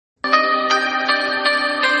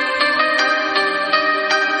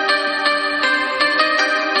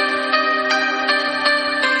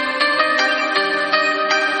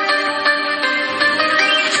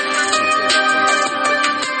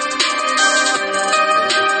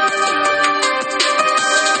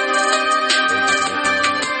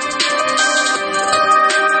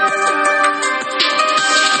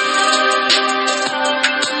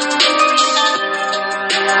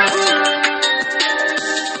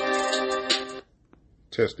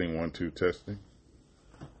Testing 1 2 testing.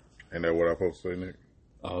 Ain't that what I'm supposed to say, Nick?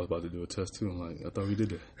 I was about to do a test too. I'm like, I thought we did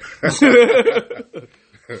that.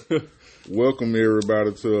 Welcome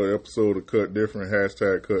everybody to an episode of Cut Different.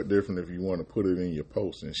 Hashtag Cut Different if you want to put it in your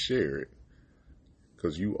post and share it.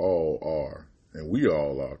 Because you all are, and we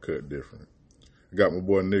all are cut different. I got my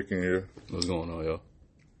boy Nick in here. What's going on, y'all?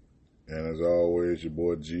 And as always, your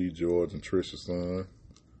boy G, George, and Trisha's son.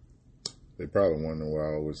 They probably wondering why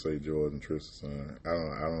I always say George and Trisha's son. I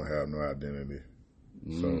don't have no identity.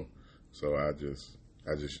 So I just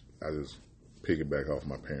piggyback off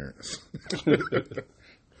my parents.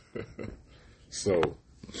 So,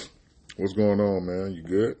 what's going on, man? You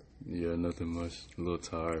good? Yeah, nothing much. A little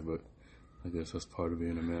tired, but I guess that's part of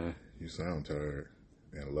being a man. You sound tired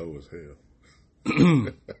and low as hell.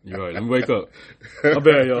 You're right. Let me wake up. My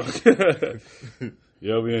bad, y'all.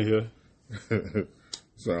 Yeah, we in here.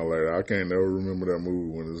 Sound like I can't never remember that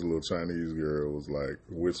movie when this little Chinese girl was like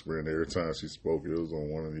whispering every time she spoke. It was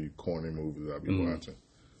on one of these corny movies I be watching.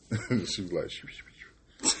 She was like, shoo, shoo, shoo.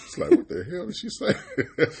 It's like, what the hell did she say?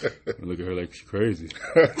 Look at her like she's crazy.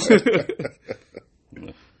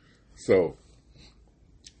 So,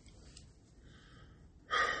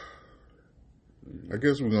 I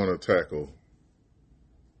guess we're gonna tackle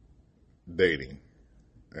dating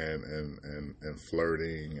and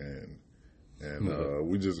flirting and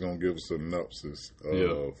we just gonna give a synopsis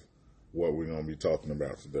of what we're gonna be talking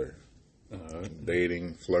about today.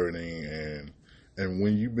 Dating, flirting, and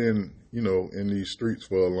when you've been, in these streets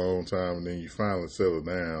for a long time and then you finally settle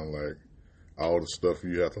down, like all the stuff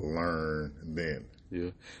you have to learn then.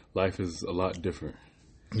 Yeah. Life is a lot different.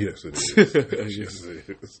 Yes, it is. Yes,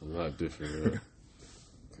 it is. A lot different, yeah.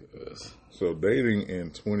 Yes. So dating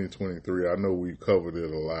in 2023, I know we covered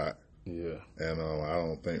it a lot. Yeah. And I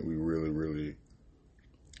don't think we really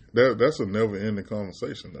that's a never ending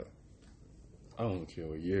conversation though. I don't care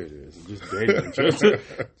what year it is.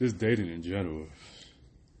 Just dating in general.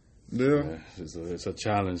 Yeah. It's a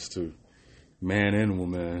challenge to man and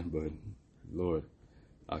woman, but Lord,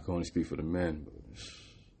 I can only speak for the men. But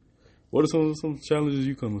what are some challenges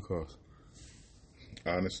you come across?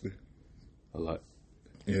 Honestly. A lot.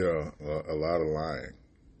 Yeah, a lot of lying.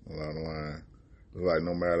 Like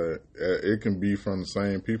no matter, it can be from the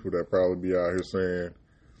same people that probably be out here saying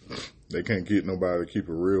they can't get nobody to keep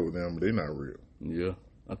it real with them, but they're not real. Yeah,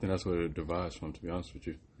 I think that's where it divides from, to be honest with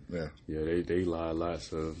you. Yeah. Yeah, they lie a lot,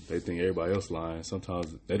 so they think everybody else lying.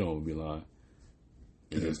 Sometimes they don't be lying.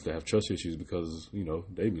 They just have trust issues because,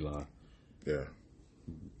 they be lying. Yeah,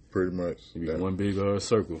 pretty much. You be one big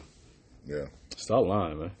circle. Yeah. Stop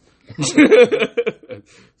lying, man.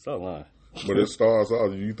 Stop lying. But it starts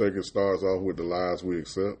off, you think it starts off with the lies we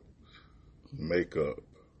accept? Makeup,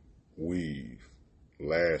 weave,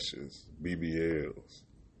 lashes, BBLs.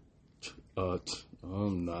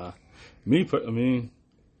 Nah.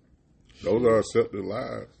 Those are accepted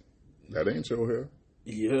lies. That ain't your hair.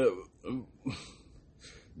 Yeah.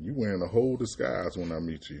 You wearing a whole disguise when I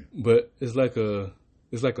meet you. But it's like a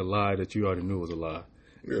lie that you already knew was a lie.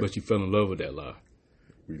 Yeah. But you fell in love with that lie.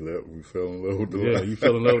 We fell in love with the lie. Yeah, you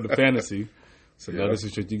fell in love with the fantasy. So now this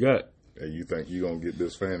is what you got. And you think you're going to get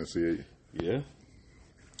this fantasy. Yeah.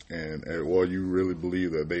 And you really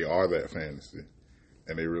believe that they are that fantasy.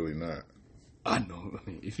 And they really not. I know.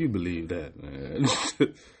 If you believe that, man.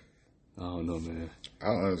 I don't know, man. I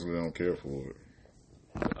honestly don't care for it.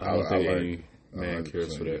 I don't think any man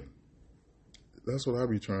cares for that. That's what I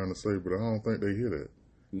be trying to say, but I don't think they hear that.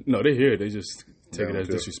 No, they hear it. They just take it as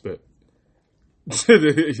disrespect. Yeah,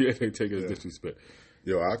 they take it as disrespect.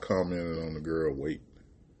 Yo, I commented on the girl weight.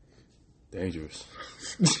 Dangerous.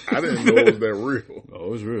 I didn't know it was that real. Oh, it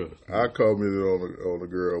was real. I commented on the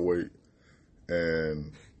girl weight,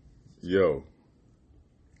 and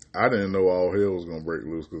I didn't know all hell was gonna break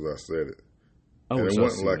loose because I said it. And it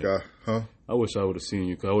wasn't like I wish I would have seen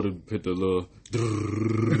you. Cause I would have put the little.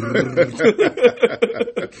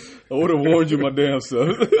 I would have warned you, my damn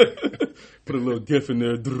self. Put a little gif in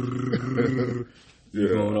there.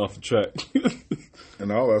 You're going off the track.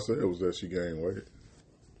 And all I said was that she gained weight.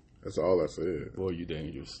 That's all I said. Boy, you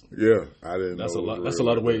dangerous. Yeah, I didn't know. That's a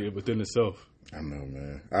lot of weight within itself. I know,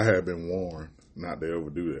 man. I had been warned not to ever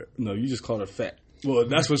do that. No, you just called her fat. Well,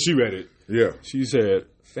 that's what she read it. Yeah. She said,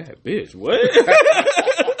 fat bitch. What?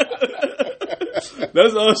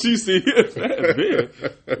 That's all she see. Fat bitch.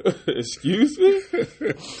 Excuse me?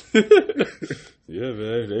 Yeah,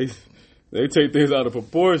 man. They take things out of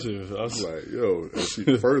proportion. I was like, yo, and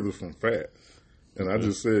she further from fat. And I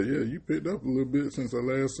just said, yeah, you picked up a little bit since I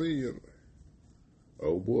last seen you.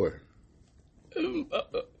 Oh, boy.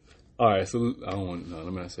 All right, so I don't want. No,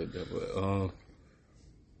 let me not say that. But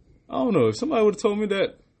I don't know. If somebody would have told me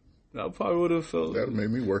that, I probably would have felt... That made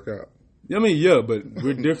me work out. I mean, yeah, but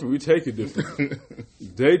we're different. We take it different.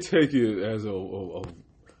 They take it as a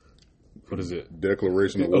what is it?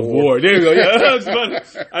 Declaration of war. There you go. Yeah, I was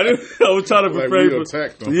trying to like we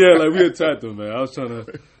attacked them. Yeah, like we attacked them, man.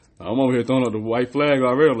 I'm over here throwing up the white flag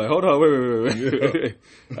already. I'm like, hold on, wait.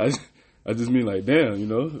 Yeah. I just mean like, damn, you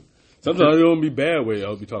know. Sometimes it don't be bad way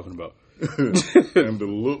I'll be talking about. And the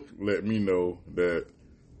look let me know that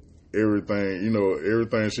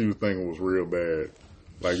everything she was thinking was real bad.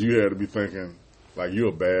 Like you had to be thinking, like you're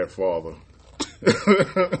a bad father.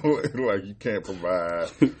 Like you can't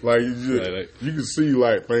provide. Like you can see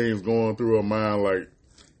like things going through her mind. Like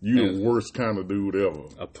you the worst kind of dude ever.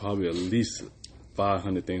 Probably at least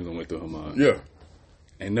 500 things that went through her mind. Yeah,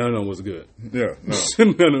 and none of them was good. Yeah, no.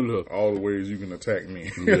 None of them. All the ways you can attack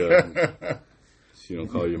me. Yeah, she don't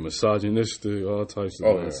call you misogynistic, all types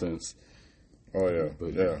of nonsense. Oh yeah,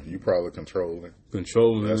 but yeah, you probably controlling,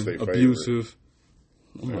 abusive.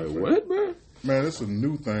 I'm like, what, man? Man, it's a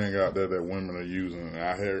new thing out there that women are using.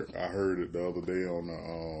 I heard it the other day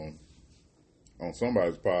on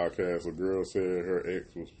somebody's podcast. A girl said her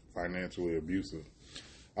ex was financially abusive.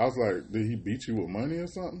 I was like, did he beat you with money or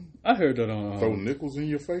something? I heard that on throw nickels in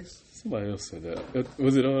your face. Somebody else said that.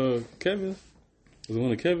 Was it Kevin? Was it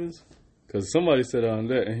one of Kevin's? Because somebody said on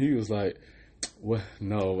that, and he was like, "What?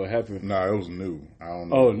 No, what happened?" Nah, it was new. I don't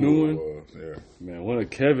know. Oh, new one. Was. Yeah, man. One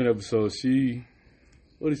of Kevin episodes,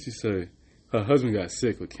 what did she say? Her husband got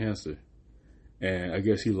sick with cancer, and I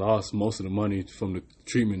guess he lost most of the money from the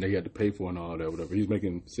treatment they had to pay for and all that, whatever. He's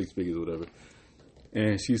making 6 figures or whatever.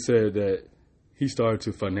 And she said that he started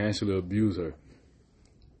to financially abuse her.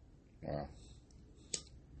 Wow.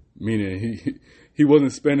 Meaning he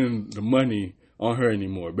wasn't spending the money on her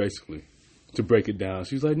anymore, basically, to break it down.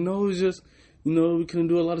 She's like, no, it's just, we couldn't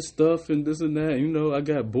do a lot of stuff and this and that. I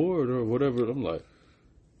got bored or whatever. I'm like,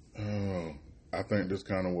 I think that's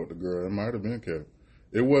kind of what the girl, it might have been Kevin.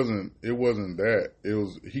 It wasn't that. It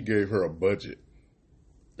was, he gave her a budget.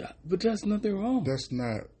 But that's nothing wrong. That's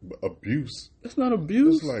not abuse. That's not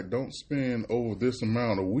abuse. It's like, don't spend over this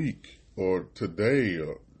amount a week or today.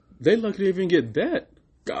 They lucky to even get that.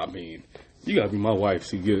 I mean, you got to be my wife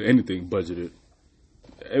to get anything budgeted.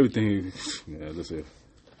 Everything. Yeah, that's it.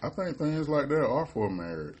 I think things like that are for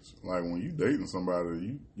marriage. Like when you dating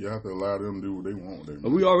somebody, you have to allow them to do what they want with their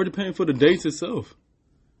money. We already paying for the dates itself.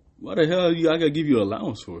 Why the hell I got to give you an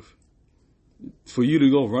allowance for you to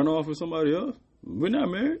go run off with somebody else? We're not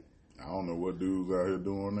married. I don't know what dudes out here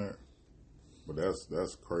doing that, but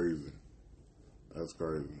that's crazy. That's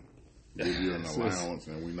crazy. Give you an allowance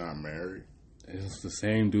and we not married. It's the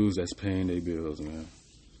same dudes that's paying their bills, man.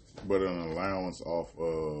 But an allowance off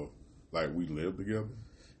of like we live together.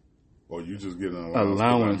 Or you just get an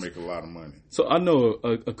allowance. Make a lot of money. So I know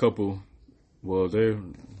a couple. Well, they're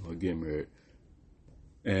getting married,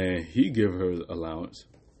 and he give her allowance.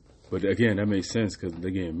 But again, that makes sense because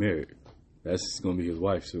they're getting married. That's gonna be his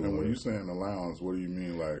wife soon. And when you saying allowance, what do you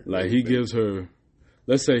mean? Like he gives her.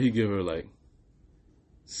 Let's say he give her like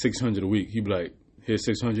 $600 a week. He be like, "Here's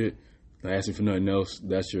 $600. I ask you for nothing else.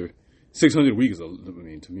 That's your $600 a week."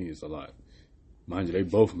 To me, it's a lot. Mind you, they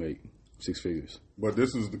both make 6 figures. But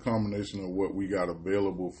this is the combination of what we got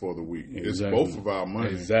available for the week. Exactly. It's both of our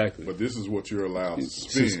money. Exactly. But this is what you're allowed to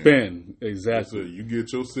spend. Exactly. So you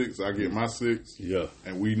get your 6, I get my 6. Yeah.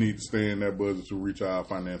 And we need to stay in that budget to reach our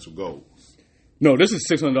financial goals. No, this is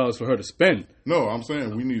 $600 for her to spend. No, I'm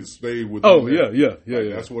saying we need to stay with. Oh, yeah.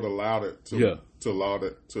 That's what allowed it to allow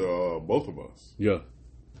it to both of us. Yeah.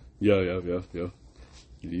 You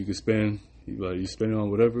can spend. You spend it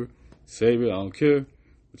on whatever, save it. I don't care.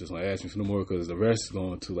 Just not ask me for no more because the rest is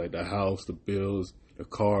going to like the house, the bills, the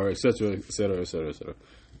car, etc., etc., etc., etc.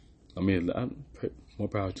 I mean, more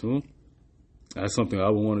power to him. That's something I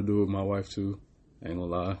would want to do with my wife too. Ain't gonna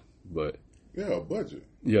lie, but yeah, a budget.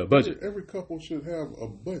 Yeah, budget. Every couple should have a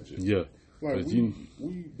budget. Yeah, like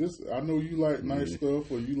I know you like nice stuff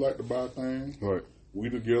or you like to buy things. Right. We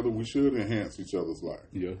together, we should enhance each other's life.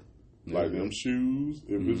 Yeah. Like them shoes,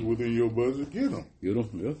 if it's within your budget, get them. Get them.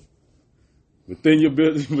 Yeah. Within your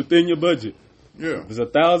budget. Yeah. If it's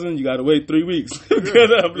 1,000, you got to wait 3 weeks. Put it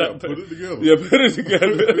together. Yeah, put it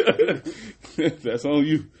together. That's on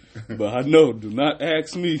you. But I know, do not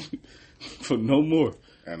ask me for no more.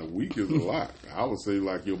 And a week is a lot. I would say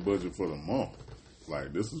like your budget for the month.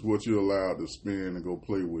 Like this is what you're allowed to spend and go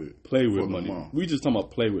play with. Play with money. We just talking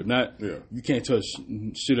about play with, not you can't touch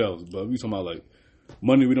shit else. But we talking about like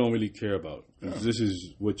money we don't really care about. Yeah. This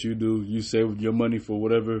is what you do. You save your money for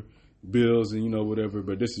whatever bills and whatever,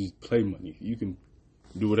 but this is play money. You can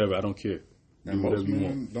do whatever. I don't care. And most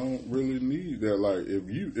men don't really need that. Like if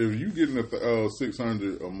you getting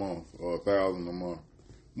 $600 a month or $1,000 a month,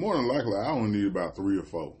 more than likely I only need about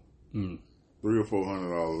 $3 or $4, $300 or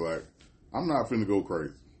 $400. Like I'm not finna go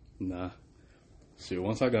crazy. Nah. Shit,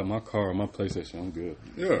 once I got my car and my PlayStation, I'm good.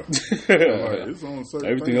 Yeah. Like, it's on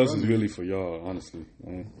certain everything else is really for y'all, honestly.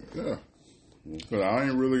 Yeah. But I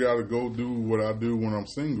ain't really got to go do what I do when I'm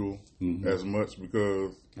single as much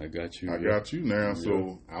because I got you. I got you now,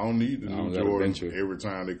 so I don't need the new Jordan every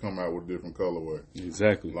time they come out with a different colorway.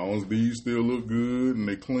 Exactly. As long as these still look good and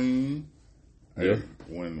they clean. Yeah. Hey,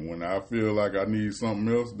 when I feel like I need something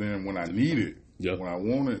else, then when I need it, when I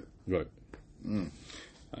want it. Right.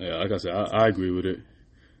 Yeah, like I said, I agree with it.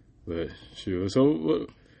 But sure. So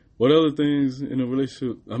what other things in a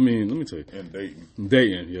relationship? I mean, let me tell you. And dating.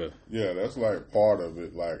 Dating, yeah. Yeah, that's like part of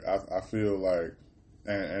it. Like I feel like,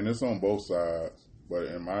 and it's on both sides, but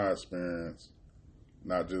in my experience,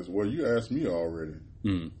 not just, well, you asked me already.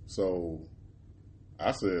 So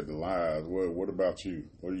I said the lies. What about you?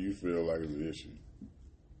 What do you feel like is the issue?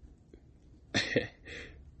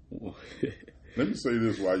 Let me say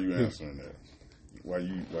this while you answering that. While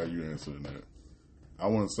you answering that, I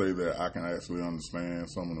want to say that I can actually understand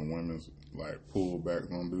some of the women's like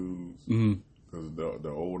pullbacks on dudes because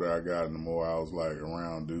the older I got and the more I was like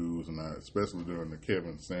around dudes, and especially during the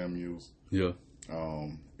Kevin Samuels era,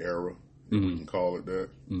 if we can call it that,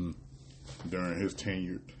 during his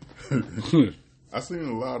tenure, I seen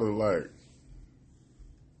a lot of like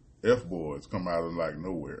F-boys come out of like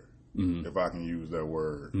nowhere, if I can use that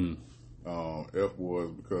word,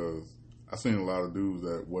 F-boys, because I seen a lot of dudes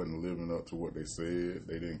that wasn't living up to what they said.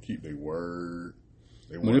 They didn't keep their word.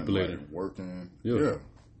 They weren't like, working. Yeah,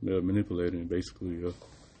 manipulating basically.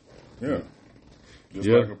 Yeah. Just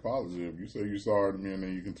like an apology. If you say you're sorry to me and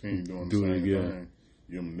then you continue doing the same thing,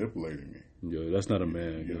 you're manipulating me. Yeah, that's not a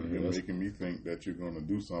man. You're making me think that you're going to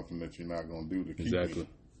do something that you're not going to do to keep me.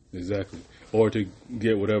 Exactly. Or to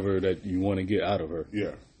get whatever that you want to get out of her.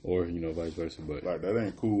 Yeah. Or, vice versa. But like, that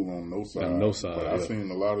ain't cool on no side. On no side. But I've seen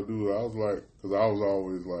a lot of dudes, I was like, because I was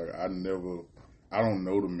always like, I don't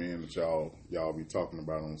know the men that y'all be talking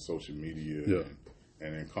about on social media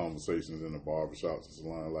and in conversations in the barbershops and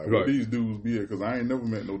salon. Like, what these dudes be at? Because I ain't never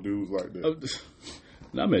met no dudes like that.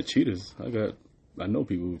 I met cheaters. I know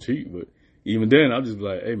people who cheat, but even then, I'll just be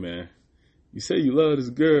like, hey, man, you say you love this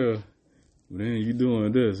girl, but then you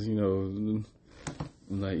doing this,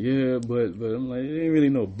 I'm like, yeah, but I'm like, there ain't really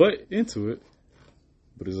no but into it.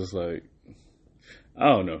 But it's just like, I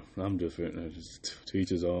don't know. I'm different. Just to each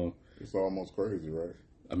his own. It's almost crazy, right?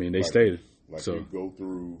 I mean, they stated. Like, you go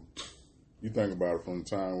through, you think about it from the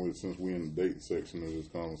time since we're in the dating section of this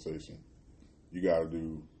conversation, you got to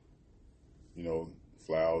do,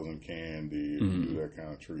 flowers and candy, do that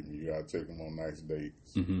kind of treatment. You got to take them on nice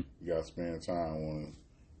dates. You got to spend time on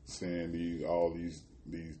send all these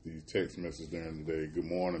text messages during the day. Good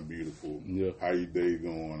morning, beautiful. Yeah. How your day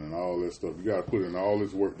going? And all that stuff. You got to put in all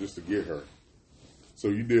this work just to get her. So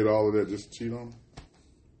you did all of that just to cheat on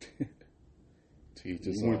her? You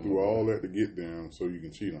went through all that to get them so you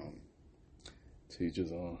can cheat on them.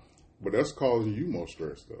 Teachers on. But that's causing you more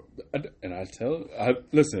stress, though. And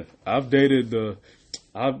listen, I've dated in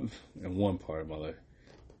one part of my life,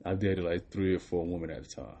 I've dated like 3 or 4 women at a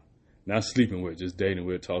time. Not sleeping with, just dating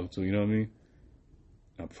with, talking to, you know what I mean?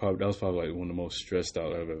 That was probably like one of the most stressed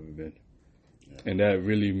out I've ever been. Yeah. And that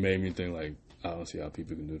really made me think, like, I don't see how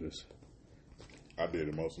people can do this. I did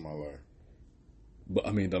it most of my life. But,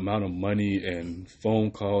 I mean, the amount of money and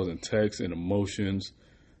phone calls and texts and emotions,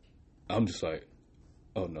 I'm just like,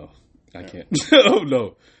 oh, no, I can't. Oh,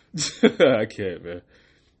 no, I can't, man.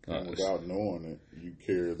 And without knowing it, you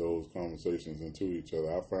carry those conversations into each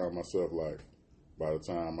other. I found myself, like, by the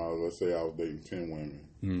time let's say I was dating 10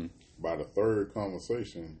 women, by the 3rd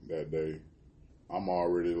conversation that day, I'm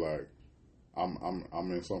already like,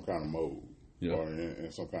 I'm in some kind of mode or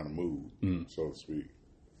in some kind of mood, so to speak,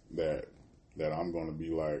 that I'm going to be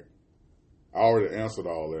like, I already answered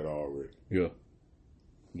all that already. Yeah.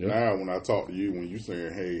 Now, when I talk to you, when you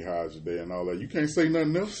saying, hey, how's your day and all that, you can't say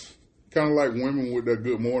nothing else. Kind of like women with that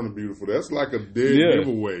good morning, beautiful. That's like a dead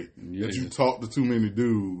giveaway that you talk to too many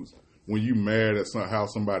dudes when you mad at how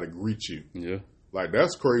somebody greets you. Yeah. Like,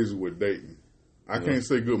 that's crazy with dating. I can't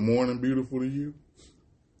say good morning, beautiful to you.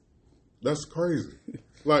 That's crazy.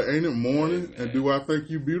 Like, ain't it morning and do I think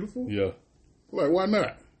you beautiful? Yeah. Like, why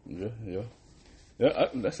not? Yeah.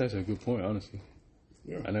 That's actually a good point, honestly.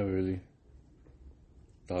 Yeah. I never really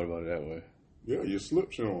thought about it that way. Yeah, your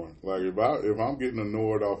slip showing. Like, if I'm getting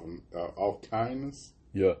annoyed off kindness,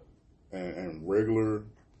 and regular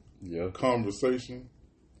conversation,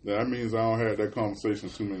 That means I don't have that conversation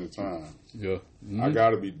too many times. Yeah. Mm-hmm. I got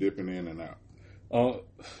to be dipping in and out.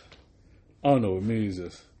 I don't know what it means.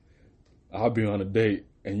 Is I'll be on a date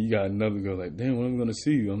and you got another girl like, damn, when am I going to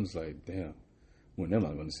see you? I'm just like, damn, when am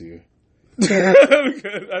I going to see her?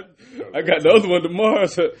 I got the other one tomorrow,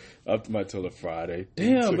 so I might tell her Friday.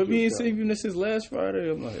 Damn, but we ain't seen you since last Friday.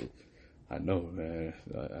 I'm like, I know, man.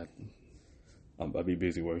 I'll be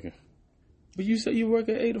busy working. But you said you work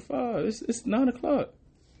at 8 to 5. It's 9 o'clock.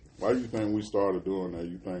 Why do you think we started doing that?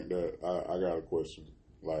 You think that I got a question.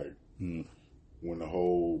 Like when the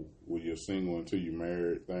whole "when you're single until you're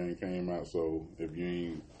married" thing came out. So if you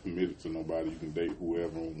ain't committed to nobody, you can date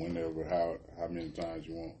whoever, whenever, how many times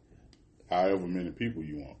you want, however many people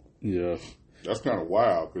you want. Yeah, that's kind of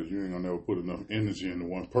wild because you ain't gonna never put enough energy into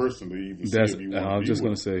one person to even see if you want. I was just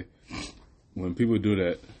gonna say, when people do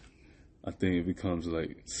that, I think it becomes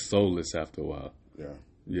like soulless after a while.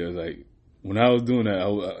 Yeah, like when I was doing that,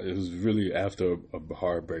 it was really after a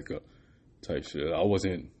hard breakup type shit. I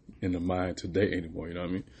wasn't in the mind to date anymore, you know what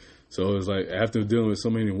I mean? So it was like after dealing with so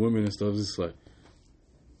many women and stuff, it's like,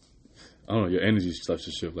 I don't know, your energy starts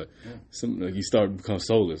to shift. Like, like you start to become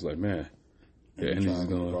soulless. Like, man, your energy's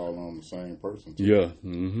going. All on the same person. Too. Yeah.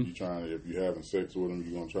 Mm-hmm. You trying to, if you're having sex with them,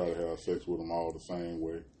 you're gonna try to have sex with them all the same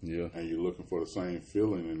way. Yeah. And you're looking for the same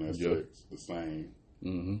feeling in that sex, the same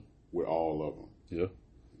with all of them. Yeah.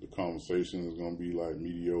 The conversation is gonna be like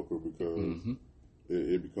mediocre because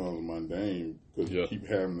it becomes mundane because you keep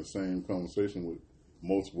having the same conversation with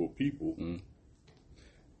multiple people.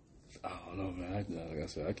 I don't know, man. Like I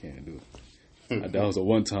said, I can't do it. That was a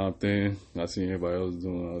one-time thing. I seen everybody else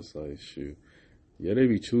doing. I was like, shoot. Yeah, they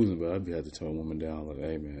be choosing, but I'd have to turn a woman down. Like,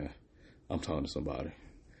 hey, man, I'm talking to somebody.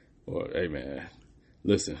 Or, hey, man,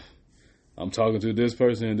 listen, I'm talking to this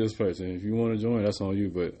person and this person. If you want to join, that's on you.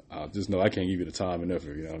 But I just know I can't give you the time and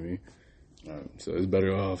effort, you know what I mean? So it's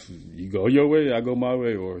better off you go your way, I go my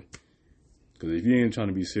way. Or, because if you ain't trying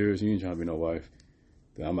to be serious, you ain't trying to be no wife,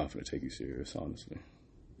 then I'm not going to take you serious, honestly.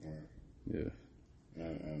 Yeah.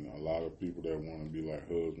 And a lot of people that want to be like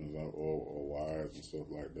husbands or wives and stuff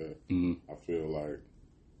like that, I feel like,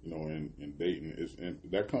 in dating,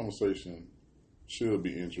 that conversation should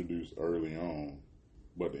be introduced early on,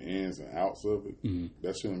 but the ins and outs of it,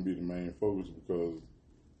 that shouldn't be the main focus because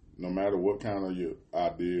no matter what kind of your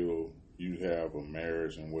ideal you have of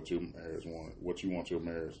marriage and what you want your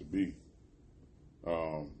marriage to be,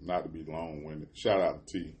 not to be long-winded. Shout out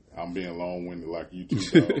to T. I'm being long-winded like you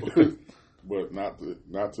too, dog. But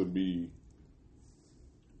not to be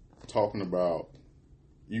talking about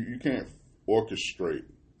you can't orchestrate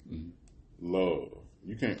love.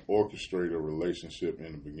 You can't orchestrate a relationship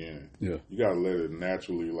in the beginning. Yeah, you gotta let it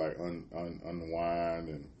naturally like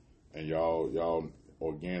unwind and y'all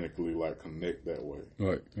organically like connect that way.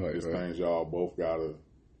 Right. There's things y'all both gotta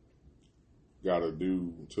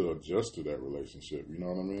do to adjust to that relationship. You know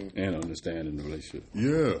what I mean? And understanding the relationship.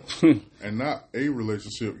 Yeah. And not a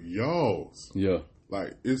relationship, y'all's. Yeah.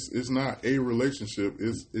 Like it's not a relationship,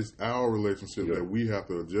 it's our relationship that we have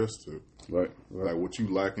to adjust to. Right. Like what you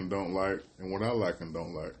like and don't like and what I like and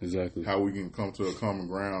don't like. Exactly. How we can come to a common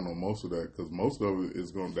ground on most of that, because most of it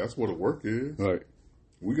is that's what the work is. Right.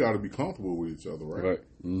 We got to be comfortable with each other, right? Right.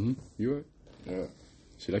 Mm-hmm. You're right. Yeah.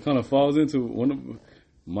 See, that kind of falls into one of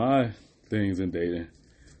my things in dating.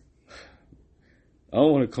 I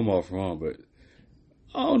don't want to come off wrong, but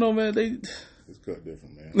I don't know, man. It's cut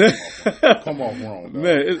different, man. Come off wrong, dog.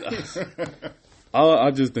 Man.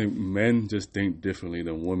 I just think men just think differently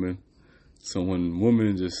than women. So when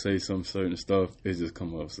women just say some certain stuff, it just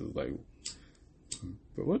comes off as like,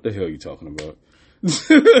 but what the hell are you talking about?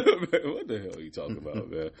 What the hell are you talking about,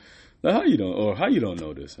 man? Like, how you don't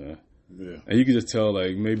know this, huh? Yeah. And you can just tell,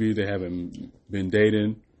 like, maybe they haven't been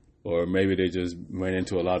dating, or maybe they just ran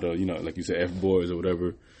into a lot of, like you said, F-boys or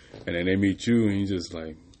whatever, and then they meet you, and you just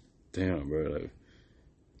like, damn, bro, like,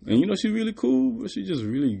 and she's really cool, but she's just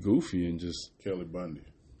really goofy and just Kelly Bundy.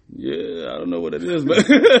 Yeah, I don't know what it is, but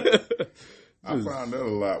I find that a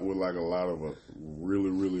lot with like a lot of really,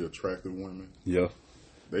 really attractive women. Yeah.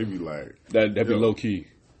 They be like that be low key.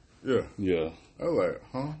 Yeah. Yeah. I was like,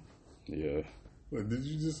 huh? Yeah. Like, did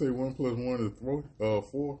you just say 1 + 1 is 4?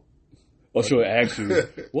 Oh, sure. Actually,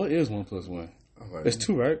 what is 1 + 1? Like, it's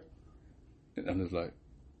 2, right? And I'm just like,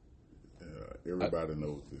 everybody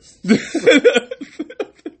knows this.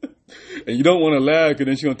 And you don't want to laugh because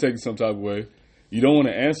then she's gonna take it some type of way. You don't want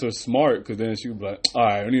to answer smart because then she'll be like, all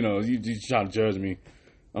right, you trying to judge me.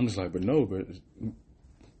 I'm just like, but no, but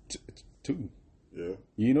it's 2. Yeah.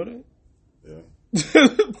 You know that? Yeah.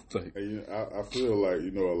 Like, I feel like,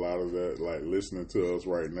 a lot of that, like, listening to us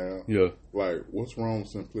right now. Yeah. Like, what's wrong with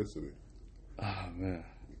simplicity? Ah, man.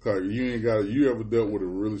 Cause you ain't got. You ever dealt with a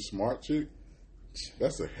really smart chick?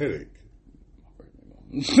 That's a headache.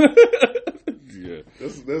 Yeah,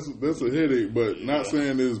 that's a headache. But not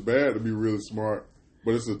saying it's bad to be really smart,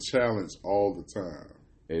 but it's a challenge all the time.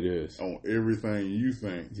 It is on everything you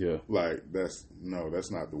think. Yeah, like that's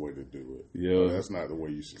not the way to do it. Yeah, that's not the way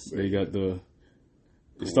you should say. They got the.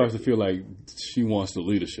 It starts to feel like she wants the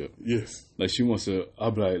leadership. Yes. Like she wants to,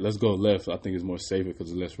 I'll be like, let's go left. I think it's more safer because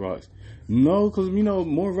there's less rocks. No, because,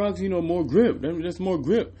 more rocks, more grip. There's more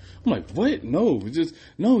grip. I'm like, what? No.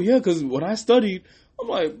 Yeah, because when I studied, I'm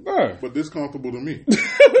like, bruh. But this comfortable to me.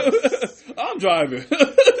 I'm driving.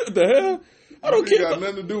 The hell? I don't care. Got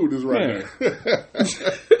nothing to do with this right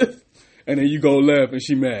now. And then you go left and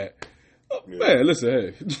she mad. Oh, yeah. Man, listen,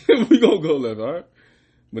 hey, we gonna go left, all right?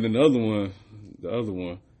 But then the other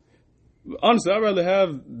one, honestly, I'd rather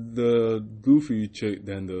have the goofy chick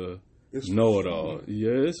than the know-it-all.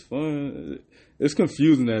 Yeah, it's fun. It's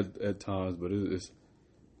confusing at times, but it's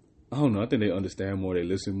I don't know. I think they understand more. They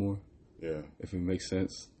listen more. Yeah. If it makes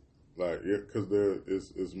sense. Like, yeah, because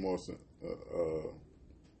it's more...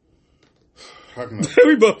 how can I...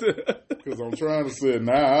 we both... Because I'm trying to say it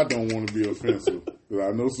now, I don't want to be offensive. Because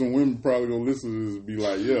I know some women probably going to listen to this and be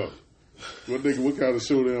like, yeah, what kind of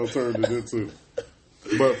show they don't turn it into?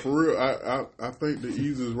 But for real, I think the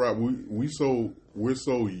easiest route, we're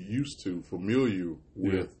so used to, familiar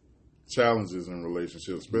with challenges in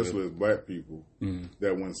relationships, especially as black people,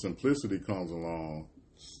 that when simplicity comes along,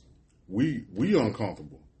 we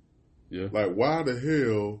uncomfortable. Yeah. Like, why the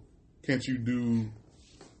hell can't you do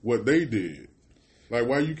what they did? Like,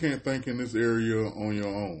 why you can't think in this area on your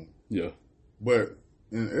own? Yeah. But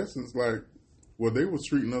in essence, like, well, they was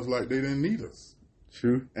treating us like they didn't need us.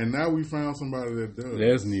 True. And now we found somebody that does.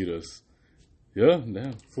 Does need us. Yeah,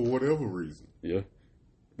 damn. For whatever reason. Yeah.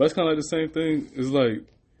 But it's kind of like the same thing. It's like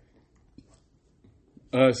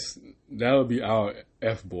us, that would be our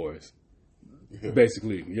F-boys. Yeah.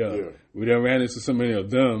 Basically, yeah. We done ran into so many of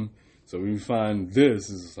them, so we find this,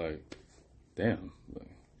 it's like, damn. Like,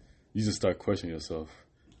 you just start questioning yourself.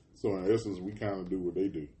 So in essence, we kind of do what they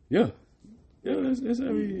do. Yeah. Yeah, it's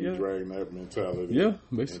every... Yeah. Dragging that mentality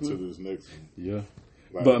basically. into this next one. Yeah.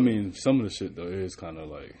 Like, but I mean, some of the shit though is kind of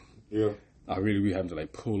like, I really be having to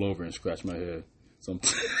like pull over and scratch my head. Yo,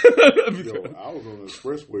 I was on the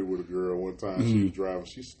expressway with a girl one time. She was driving.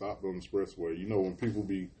 She stopped on the expressway. You know when people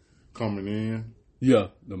be coming in? Yeah,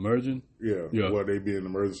 the merging. Yeah. Well, they be in the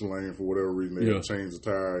emergency lane for whatever reason. They didn't change the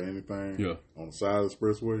tire or anything. Yeah. On the side of the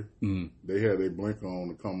expressway, they had their blinker on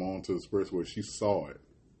to come on to the expressway. She saw it.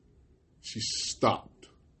 She stopped.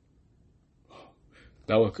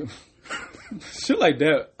 That was shit like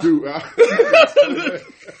that, dude.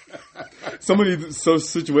 So many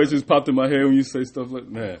situations popped in my head when you say stuff like,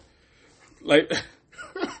 man. Like,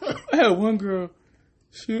 I had one girl.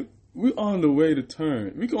 We on the way to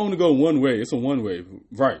turn. We can only go one way. It's a one way,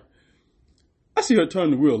 right? I see her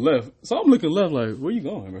turn the wheel left, so I'm looking left like, where you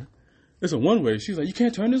going, bro? It's a one way. She's like, you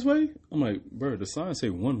can't turn this way. I'm like, bro, the sign say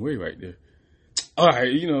one way right there. All right,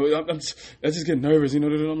 I just get nervous,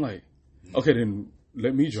 I'm like, okay, then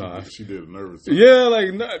let me drive. She did a nervous. Yeah,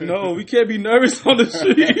 like, no, we can't be nervous on the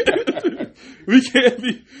street. We can't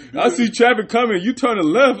be. I see traffic coming. You turn to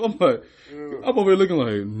left. I'm like, I'm over here looking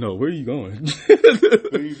like, no, where are you going?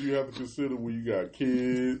 Things you have to consider when you got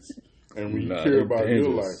kids and when you care about your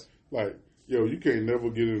life. Like, yo, you can't never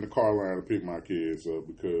get in the car line to pick my kids up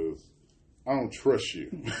because I don't trust you.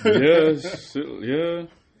 Yeah.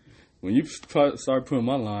 When you start putting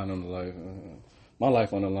my life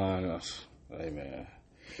on the line, hey man,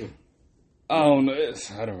 I don't know.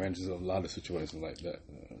 I done ran into a lot of situations like that.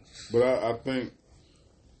 But I think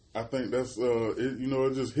that's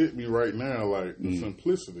it just hit me right now, like the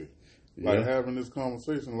simplicity, like having this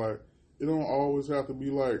conversation. Like it don't always have to be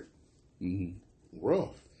like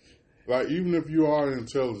rough. Like even if you are an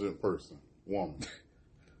intelligent person, woman.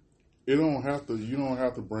 You don't have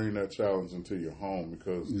to bring that challenge into your home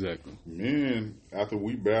because men, after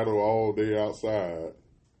we battle all day outside,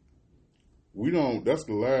 that's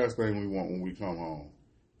the last thing we want when we come home.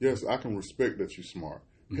 Yes, I can respect that you're smart.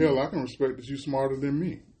 Hell, I can respect that you're smarter than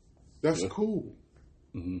me. That's cool.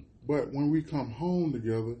 But when we come home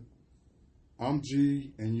together, I'm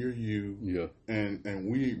G and you're you. Yeah. And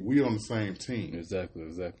we on the same team.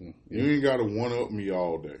 Exactly. You ain't gotta one up me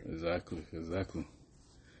all day. Exactly.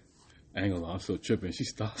 I ain't gonna lie, I'm so tripping. She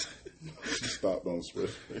stopped. She stopped on the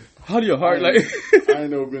expressway. How do your heart I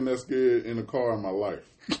ain't never been that scared in a car in my life.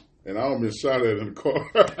 And I don't been shot at in the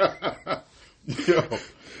car. Yo,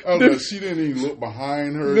 I was like, she didn't even look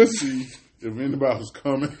behind her to see if anybody was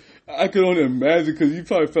coming. I could only imagine because you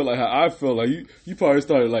probably felt like how I felt. Like you probably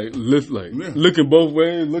started like looking both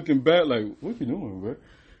ways, looking back. Like, what you doing, bro?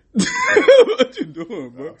 What you doing,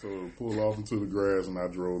 bro? I told her to pull off into the grass, and I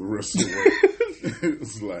drove the rest of the way. It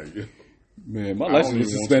was like, man, my license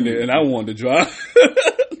was suspended, and I wanted to drive.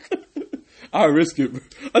 I risk it.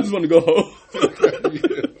 I just want to go home.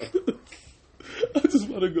 I just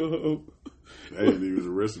want to go home. Hey, even the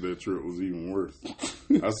rest of that trip was even worse.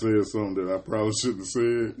 I said something that I probably shouldn't have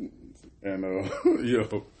said. And,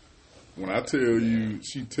 yo, when I tell you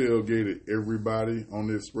she tailgated everybody on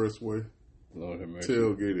the expressway, Lord have mercy.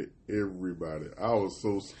 Tailgated everybody. I was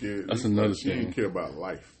so scared. That's another She thing. didn't care about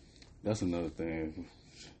life. That's another thing.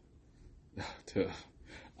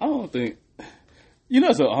 I don't think,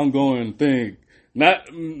 it's an ongoing thing.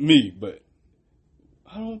 Not me, but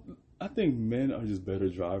I think men are just better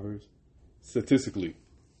drivers. Statistically.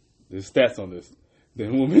 There's stats on this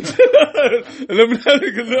than women.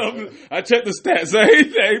 I checked the stats. I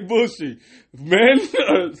ain't bullshit. Men,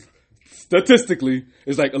 statistically,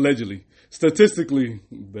 it's like allegedly, statistically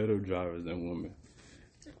better drivers than women.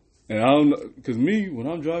 And I don't know, because me, when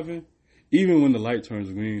I'm driving, even when the light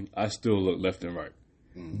turns green, I still look left and right.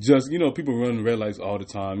 Just, people run red lights all the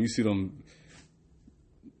time. You see them.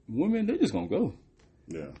 Women, they're just going to go.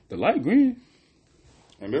 Yeah. The light green.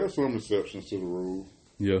 And there are some exceptions to the rule.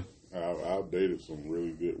 Yeah. I've dated some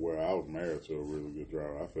really good, I was married to a really good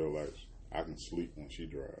driver. I feel like I can sleep when she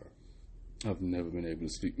drives. I've never been able to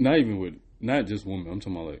sleep. Not just women. I'm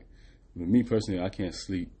talking about like, with me personally, I can't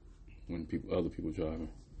sleep when other people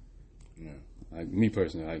driving. Yeah. Like me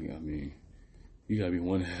personally, I mean, you gotta be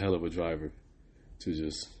one hell of a driver to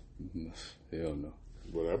just, hell no.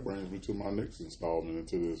 Well, that brings me to my next installment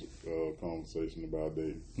into this conversation about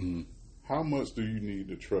dating. Mm-hmm. How much do you need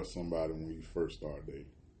to trust somebody when you first start dating?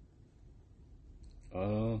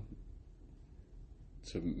 To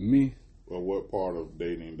me, or what part of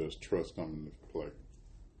dating does trust come into play?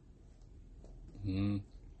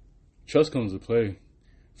 Trust comes into play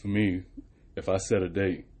for me if I set a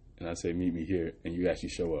date and I say meet me here and you actually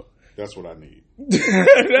show up. That's what I need.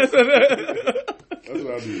 That's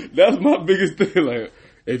what I need. That's my biggest thing. Like,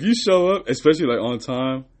 if you show up, especially like on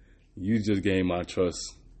time, you just gain my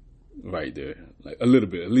trust right there. Like a little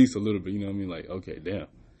bit, at least a little bit. You know what I mean? Like, okay, damn,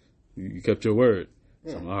 you kept your word.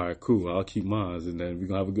 Yeah. So I'm, all right, cool. I'll keep mine, and then we're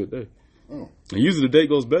gonna have a good day. Oh. And usually the date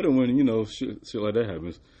goes better when shit like that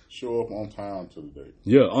happens. Show up on time to the date.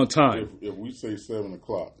 Yeah, on time. If we say 7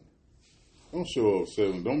 o'clock, don't show up at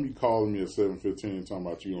 7. Don't be calling me at 7:15 talking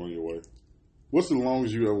about you on your way. What's the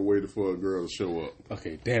longest you ever waited for a girl to show up?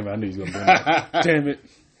 Okay, damn it. I knew you was going to bring that. Damn it.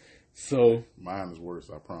 So. Mine is worse,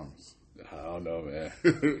 I promise. I don't know, man.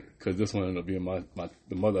 Because this one ended up being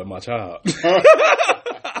the mother of my child.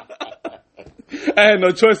 I had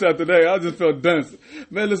no choice after that. I just felt done.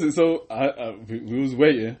 Man, listen, so we was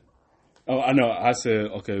waiting. Oh, I know. I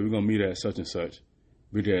said, okay, we're going to meet at such and such.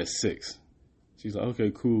 Be there at 6. She's like,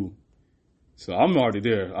 okay, cool. So I'm already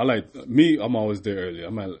there. I'm always there early.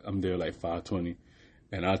 I'm there like 5:20.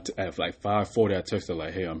 And at like 5:40, I text her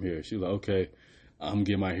like, hey, I'm here. She's like, okay, I'm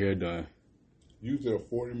getting my hair done. You was there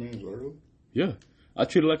 40 minutes early? Yeah. I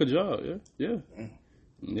treat it like a job. Yeah. Damn.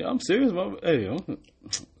 Yeah, I'm serious. Hey,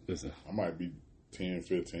 listen. I might be 10,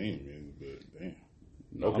 15 minutes, but damn.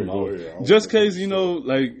 No, okay, go ahead. Just in case,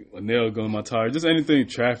 like a nail gun in my tire, just anything,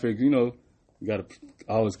 traffic, you got to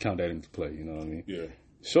always count that into play, you know what I mean? Yeah.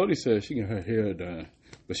 Shorty said she get her hair done,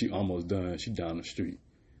 but she almost done. She down the street.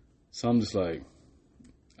 So I'm just like,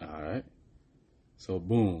 all right. So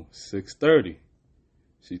boom, 6:30.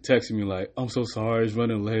 She texted me like, I'm so sorry, it's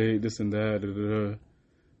running late, this and that. Da, da, da.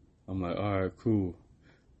 I'm like, all right, cool.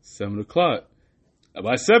 7 o'clock.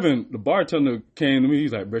 By 7, the bartender came to me.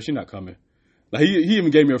 He's like, bro, she not coming. Like he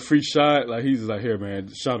even gave me a free shot. Like he's just like, here, man,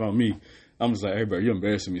 shot on me. I'm just like, hey, bro, you're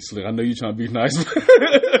embarrassing me, Slick. I know you're trying to be nice.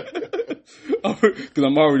 Because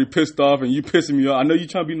I'm already pissed off and you pissing me off. I know you're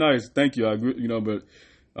trying to be nice. Thank you. I agree, but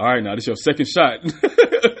all right, now this your second shot.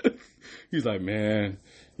 He's like, man.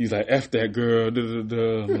 He's like, F that girl. Da, da,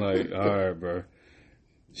 da. I'm like, all right, bro.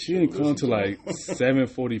 She didn't come to like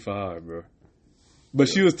 7:45, bro. But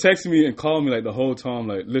she was texting me and calling me like the whole time,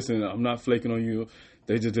 like, listen, I'm not flaking on you.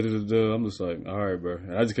 They just da, da, da, da. I'm just like, all right, bro.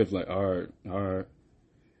 And I just kept like, all right.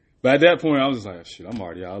 But at that point, I was just like, shit, I'm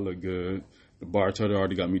already out. I look good. The bartender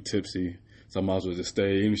already got me tipsy. So I might as well just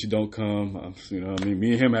stay. Even if she don't come, you know what I mean?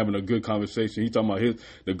 Me and him having a good conversation. He talking about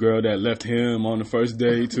the girl that left him on the first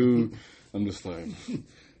day, too. I'm just like,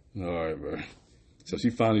 all right, bro. So she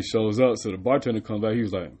finally shows up. So the bartender comes back. He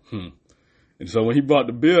was like, And so when he brought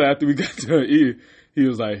the bill after we got to her ear, he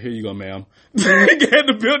was like, here you go, ma'am. He gave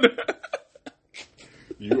the bill to her.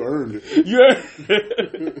 You earned it. You earned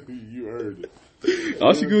it. You earned it.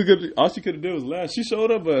 All she could have did was laugh. She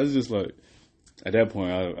showed up, but it's just like at that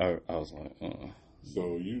point, I was like,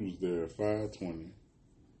 So you was there at 5:20.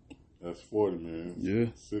 That's 40 minutes. Yeah.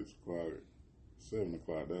 6 o'clock, 7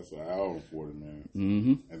 o'clock. That's an hour and 40 minutes.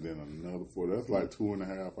 Mm-hmm. And then another 40. That's like 2.5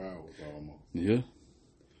 hours almost. Yeah.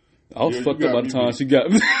 I was fucked up by the time she got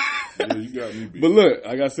me. Yeah, you got me beat. But look,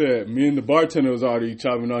 like I said, me and the bartender was already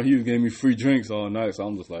chopping on. He was giving me free drinks all night, so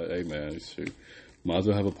I'm just like, hey man, shit, might as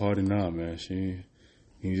well have a party now, man.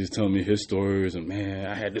 He just telling me his stories, and man,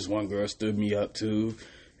 I had this one girl stood me up too,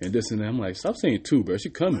 and this and that. I'm like, stop saying two, bro. She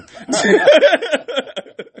coming.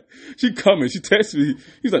 She coming. She texted me.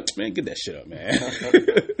 He's like, man, get that shit up, man.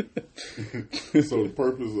 So the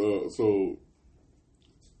purpose of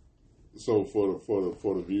so for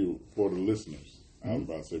the listeners, I was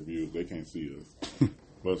about to say viewers, they can't see us.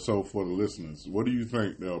 But so for the listeners, what do you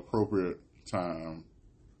think the appropriate time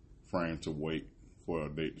frame to wait for a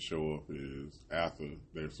date to show up is after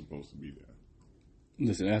they're supposed to be there?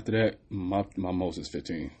 Listen, after that, my most is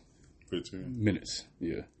 15. 15 minutes,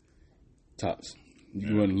 yeah, tops.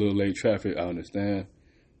 You run a little late traffic, I understand.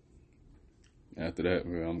 After that,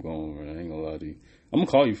 bro, I'm going, bro. I ain't gonna lie to you. I'm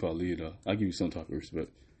gonna call you if I leave, though. I'll give you some type of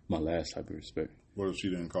respect. My last type of respect. What if she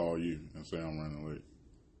didn't call you and say I'm running late?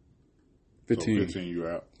 15. So 15 you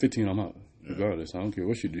out? 15 I'm out, regardless. I don't care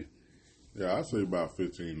what you do. Yeah, I'd say about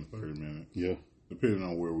 15 to 30 minutes. Yeah. Depending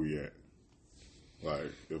on where we at.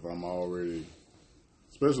 Like, if I'm already...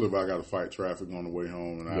 Especially if I got to fight traffic on the way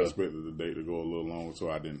home and I expected the date to go a little longer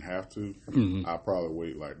so I didn't have to, I'd probably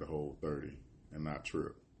wait like the whole 30 and not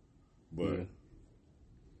trip. But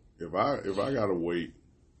if I got to wait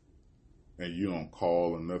and you don't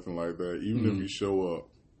call or nothing like that, even if you show up,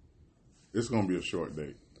 it's going to be a short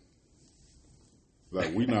date.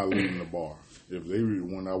 Like, we not leaving the bar.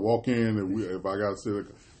 When I walk in, if I got to sit,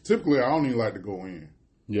 typically I don't even like to go in.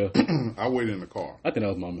 Yeah. I wait in the car. I think that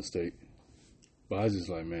was my mistake. But I was just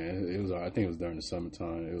like, man, I think it was during the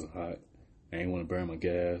summertime. It was hot. I ain't want to burn my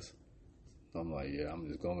gas. I'm like, yeah, I'm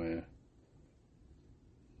just going.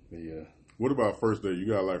 But yeah. What about first date? You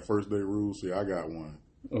got like first date rules? See, I got one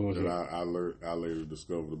that it? I later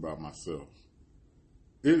discovered about myself.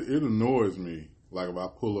 It annoys me, like if I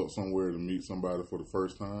pull up somewhere to meet somebody for the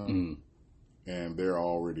first time and they're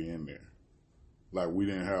already in there. Like we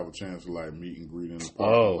didn't have a chance to like meet and greet in the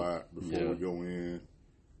parking lot before we go in.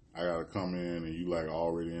 I gotta come in and you like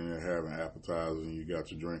already in there having appetizers and you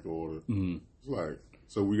got your drink ordered. It's like,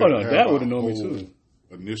 so we gotta have that would annoy me too.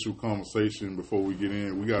 Initial conversation before we get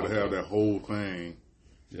in. We gotta have that whole thing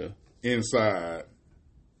inside.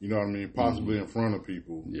 You know what I mean? Possibly in front of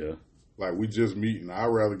people. Yeah. Like we just meeting. I'd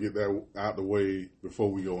rather get that out the way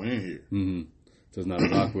before we go in here. So it's not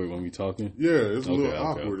as awkward when we talking? Yeah, it's a little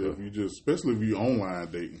awkward if you just, especially if you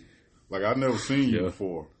online dating. Like I've never seen you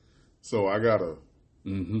before. So I gotta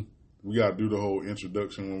we gotta do the whole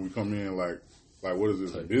introduction when we come in. Like what is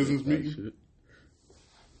this? A business meeting?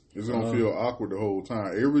 It's gonna feel awkward the whole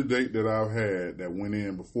time. Every date that I've had that went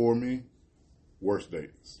in before me, worst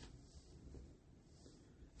dates.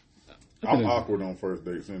 I'm awkward on first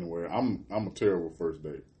dates anyway. I'm a terrible first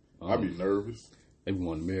date. I be nervous. They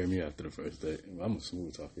want to marry me after the first date. I'm a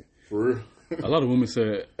smooth talker. For real? A lot of women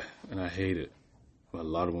say, and I hate it, but a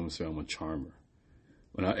lot of women say I'm a charmer.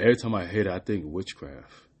 Every time I hate it, I think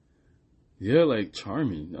witchcraft. Yeah, like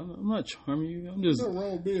charming. No, I'm not charming you. I'm just. Nothing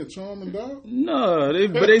wrong with being charming, dog. No,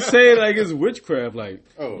 but they say it like it's witchcraft. Like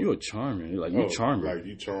you're charming. Like you charming. Like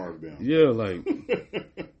you charmed them. Yeah, like.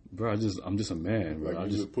 Bro, I'm just a man, bro.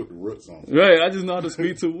 Like you just put the roots on. Right, I just know how to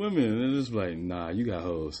speak to women. And it's just like, nah, you got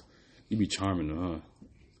hoes. You be charming them, huh?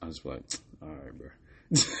 I just like, all right, bro.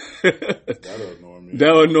 That'll annoy me.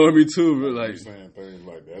 That would annoy me too, but like saying things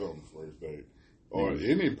like that on the first date. Or at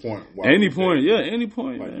any point. Any point.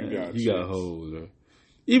 Like man. You got hoes, bro.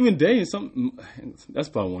 Even dating, that's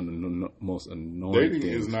probably one of the most annoying things.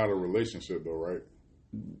 Dating is not a relationship though, right?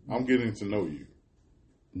 I'm getting to know you.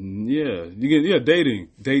 Yeah, dating,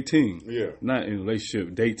 yeah, not in a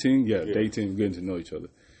relationship, dating, dating, getting to know each other.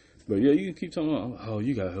 But yeah, you can keep talking about, oh,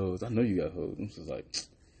 you got hoes. I know you got hoes. I'm just like,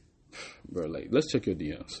 bro, like, let's check your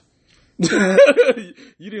DMs.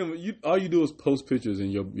 All you do is post pictures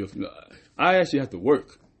and your. I actually have to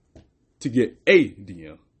work to get a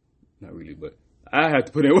DM. Not really, but I have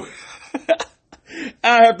to put in.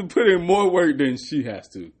 I have to put in more work than she has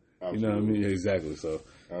to. Absolutely. You know what I mean? Exactly. So.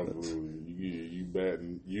 Absolutely.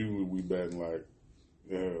 We batting like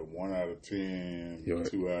 1 out of 10,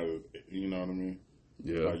 2 out of, you know what I mean?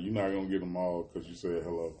 Yeah. Like you're not going to get them all because you said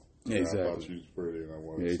hello. Exactly. I thought you was pretty and I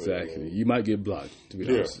wanted to say exactly. You might get blocked, to be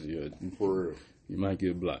honest. Yeah. For real. you might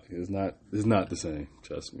get blocked. It's not the same.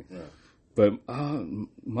 Trust me. Yeah. But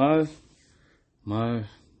my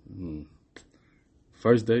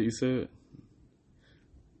first date, you said,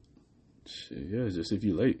 shit, yeah, just if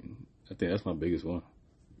you late. I think that's my biggest one.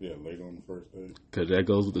 Yeah, late on the first date. Because that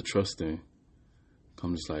goes with the trust thing.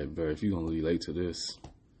 I'm just like, bro, if you're going to be late to this.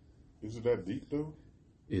 Is it that deep, though?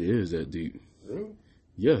 It is that deep. Really?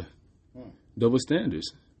 Yeah. Double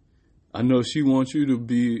standards. I know she wants you to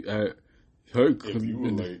be at her. If you were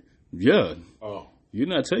late. Yeah. Oh. You're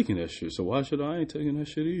not taking that shit, so why should I ain't taking that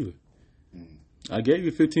shit either? I gave you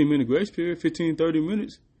a 15-minute grace period, 15, 30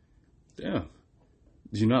 minutes. Damn.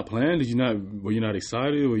 Did you not plan? Were you not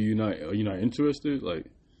excited? Are you not interested? Like,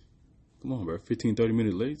 come on, bro. 15, 30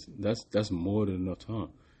 minutes late? That's more than enough time.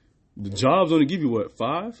 The job's only give you, what,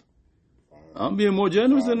 5? I'm being more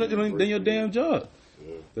generous than your damn job.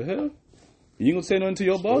 Yeah. The hell? You gonna say nothing to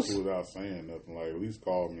your boss? Without saying nothing. Like, at least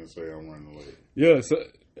call me and say I'm running late. Yeah, so,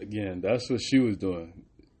 again, that's what she was doing.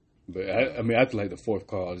 But, I mean, after, like, the 4th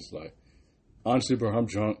call, I was just like, honestly, bro, I'm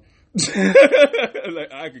drunk.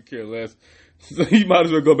 Like, I could care less. So you might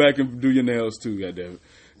as well go back and do your nails, too, goddammit.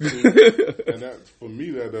 And that, for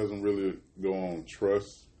me, that doesn't really go on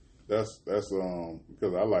trust. That's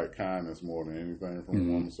because I like kindness more than anything from a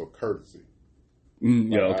woman, so courtesy.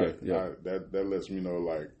 Yeah, like okay. That lets me know,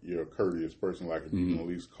 like, you're a courteous person. Like, if you can at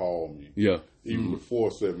least call me. Yeah. Even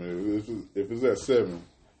before 7. If it's at 7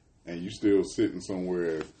 and you still sitting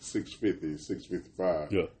somewhere at 6:50,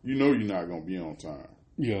 6:55, yeah, you know you're not going to be on time.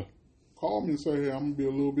 Yeah. Call me and say, hey, I'm going to be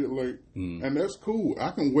a little bit late. And that's cool.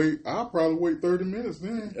 I can wait. I'll probably wait 30 minutes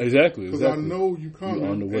then. Exactly. Because I know you coming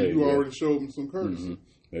on the way, and you already showed me some courtesy.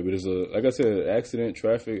 Maybe there's like I said, accident,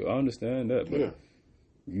 traffic. I understand that, but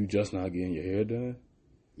you just not getting your hair done?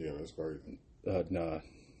 Yeah, that's crazy. Nah. Yeah,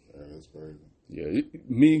 that's crazy. Yeah,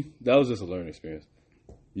 that was just a learning experience.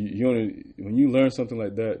 You only, when you learn something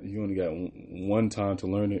like that, you only got one time to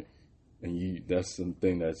learn it, and that's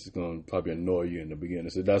something that's going to probably annoy you in the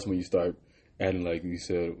beginning. So that's when you start adding, like you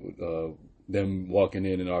said, them walking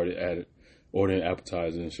in and already ordering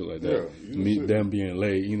appetizers and shit like that. Yeah, them being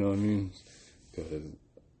late, you know what I mean? Because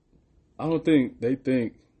I don't think they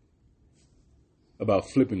think about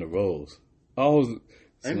flipping the roles. Ain't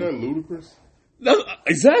that ludicrous?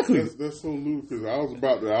 Exactly. That's so ludicrous. I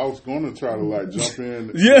was going to try to like jump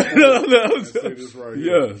in. Yeah, no. Say this right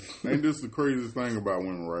here. Ain't this the craziest thing about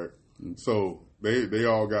women, right? So they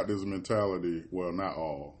all got this mentality. Well, not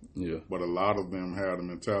all. Yeah. But a lot of them have the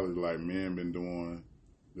mentality like men been doing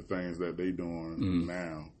the things that they doing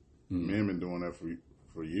now. Men been doing that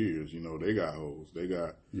for years. You know, they got hoes. They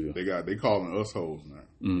calling us hoes now.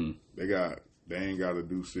 They ain't got to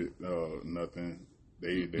do shit, nothing.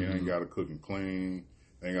 They ain't got to cook and clean.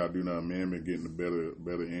 They ain't got to do nothing. Men been getting the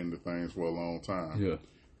better end of things for a long time. Yeah.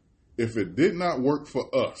 If it did not work for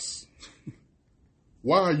us,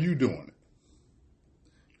 why are you doing it?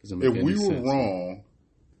 If we were wrong,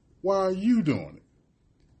 why are you doing it?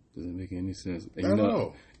 Doesn't make any sense. At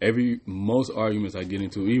all. Most arguments I get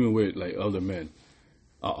into, even with like other men,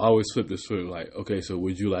 I always flip the script. Like, okay, so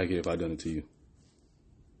would you like it if I done it to you?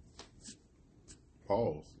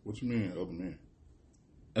 Pause. What you mean, other men?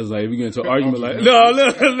 It's like, if we get into an argument, like, no.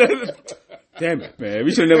 Damn it, man.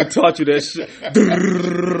 We should have never taught you that shit.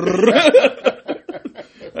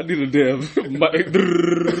 I need a damn mic.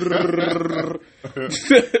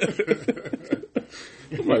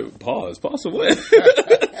 I'm like, pause for what?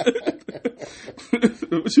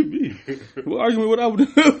 What you mean? What argument would I do?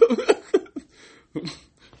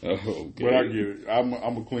 Okay. But I get it. I'm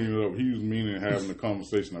gonna clean it up. He was meaning having a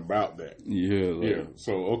conversation about that. Yeah. Like, yeah.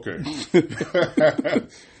 So okay.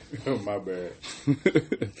 My bad.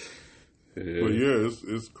 Yeah. But yeah,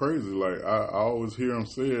 it's crazy. Like I always hear him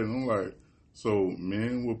say it, and I'm like, so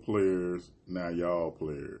men were players, now y'all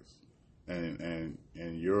players, and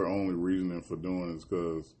your only reasoning for doing it is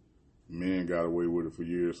because men got away with it for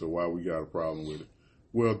years. So why we got a problem with it?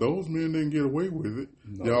 Well, those men didn't get away with it.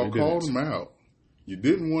 No, y'all called them out. You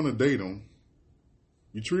didn't want to date them.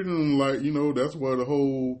 You treated them like, you know, that's why the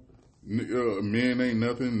whole men ain't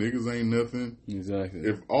nothing, niggas ain't nothing. Exactly.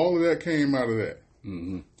 If all of that came out of that,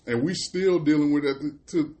 and we still dealing with that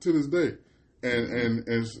to this day, and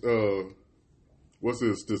what's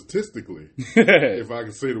it, statistically, if I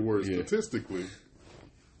can say the word statistically,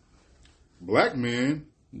 black men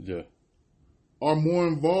are more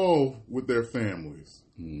involved with their families.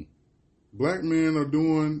 Black men are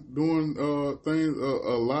doing things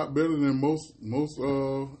a lot better than most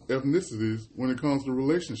ethnicities when it comes to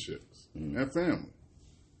relationships and family.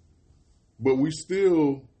 But we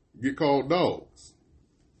still get called dogs.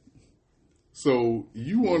 So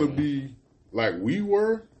you want to be like we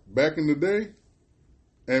were back in the day?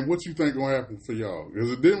 And what you think gonna happen for y'all?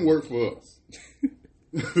 Because it didn't work for us.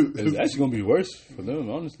 It's actually gonna be worse for them,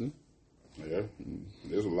 honestly. Yeah,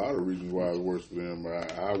 there's a lot of reasons why it's worse for them.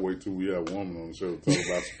 But I'll wait till we have a woman on the show to talk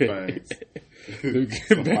about some things,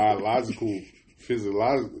 some biological,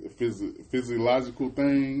 physiological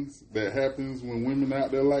things that happens when women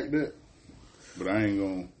out there like that. But I ain't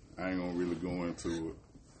gonna really go into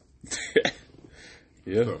it.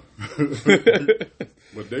 Yeah. So.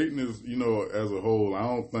 But dating is, as a whole,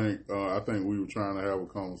 I think we were trying to have a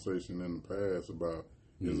conversation in the past about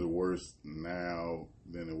is it worse now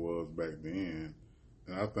than it was back then?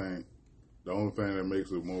 And I think the only thing that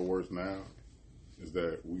makes it more worse now is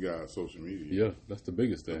that we got social media. Yeah, that's the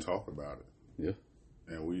biggest thing. To talk about it. Yeah.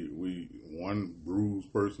 And we one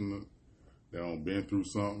bruised person that done been through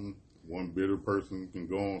something, one bitter person can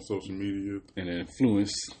go on social media. And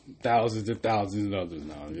influence thousands and thousands of others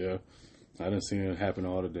now, yeah. I done seen it happen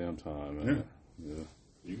all the damn time, man. Yeah.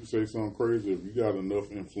 You can say something crazy if you got enough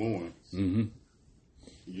influence. Mm-hmm.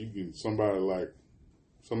 You can somebody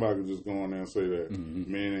can just go on there and say that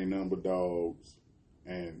men ain't nothing but dogs,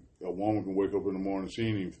 and a woman can wake up in the morning, she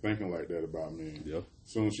ain't even thinking like that about men. Yeah.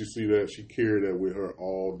 As soon as she see that, she carry that with her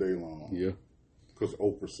all day long. Yeah. Because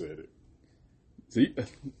Oprah said it. See,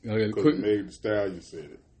 because Meg Thee Stallion said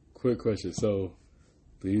it. Quick question. So,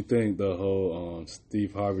 do you think the whole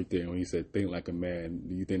Steve Harvey thing, when he said think like a man,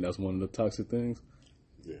 do you think that's one of the toxic things?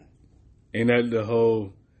 Yeah. Ain't that the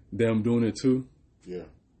whole them doing it too? Yeah.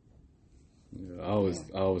 Yeah, I always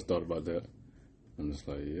thought about that. I'm just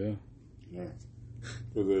like, yeah. Yeah.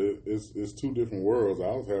 Because it's two different worlds. I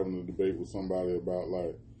was having a debate with somebody about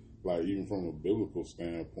like even from a biblical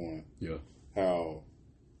standpoint, how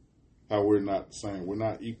we're not the same. We're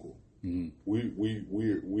not equal. Mm-hmm.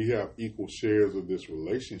 We have equal shares of this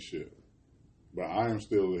relationship, but I am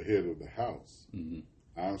still the head of the house. Mm-hmm.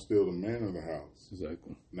 I am still the man of the house.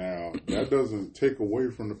 Exactly. Now that doesn't take away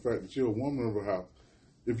from the fact that you're a woman of a house.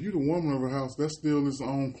 If you're the woman of a house, that's still its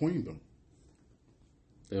own queendom.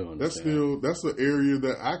 That's an area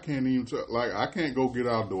that I can't even I can't go get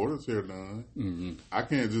our daughter's hair done. Mm-hmm. I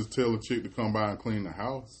can't just tell a chick to come by and clean the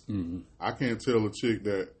house. Mm-hmm. I can't tell a chick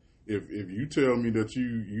that if you tell me that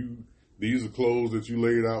you these are clothes that you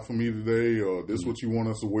laid out for me today, or this what you want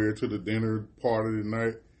us to wear to the dinner party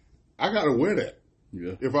tonight, I gotta wear that.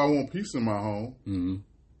 Yeah. If I want peace in my home. Mm-hmm.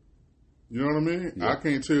 You know what I mean? Yeah. I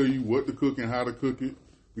can't tell you what to cook and how to cook it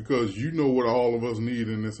because you know what all of us need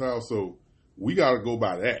in this house. So we got to go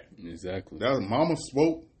by that. Exactly. That's Mama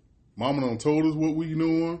spoke. Mama done told us what we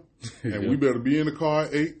doing, and we better be in the car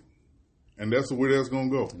at 8, and that's the way that's going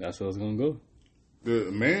to go. That's how it's going to go. The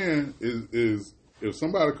man is if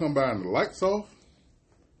somebody come by and the lights off,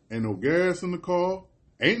 ain't no gas in the car,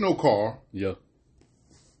 ain't no car. Yeah.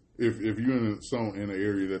 If you're in an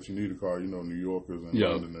area that you need a car, New Yorkers and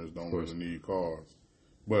Londoners don't really need cars.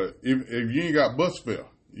 But if you ain't got bus fare,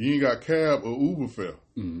 you ain't got cab or Uber fare.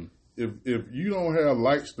 Mm-hmm. If you don't have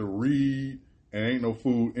lights to read and ain't no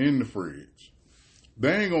food in the fridge,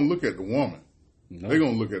 they ain't gonna look at the woman. No. They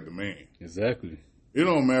gonna look at the man. Exactly. It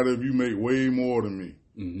don't matter if you make way more than me,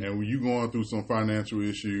 and when you going through some financial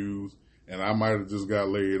issues, and I might have just got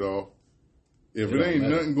laid off. If it ain't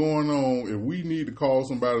nothing going on, if we need to call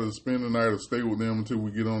somebody to spend the night or stay with them until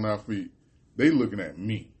we get on our feet, they looking at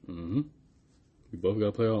me. Mm-hmm. We both got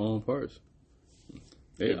to play our own parts.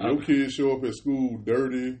 If your kids show up at school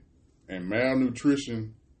dirty and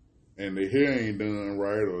malnutrition and their hair ain't done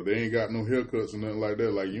right or they ain't got no haircuts or nothing like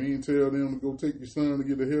that, like you ain't tell them to go take your son to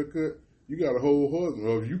get a haircut, you got a whole husband.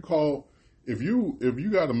 Or if you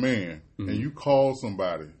got a man and you call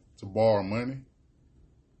somebody to borrow money,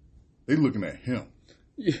 they looking at him.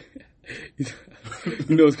 Yeah.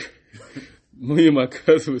 Me and my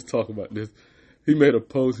cousin was talking about this. He made a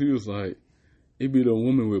post. He was like, "It be the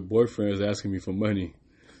woman with boyfriends asking me for money."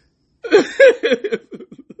 I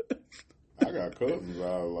got cousins.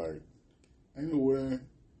 I was like, ain't no way.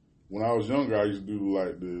 When I was younger, I used to do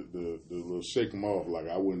like the little shake them off. Like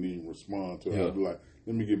I wouldn't even respond to it. I'd be like,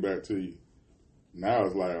 "Let me get back to you." Now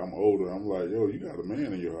it's like I'm older. I'm like, yo, you got a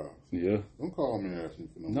man in your house. Yeah. Don't call me and ask me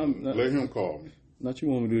for no money. Let him call me. Not you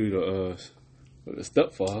want me to do the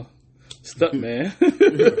stepfather, stepman.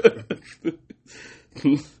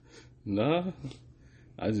 Nah.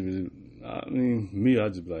 I just be like,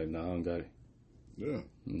 nah, I don't got it. Yeah.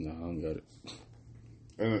 Nah, I don't got it.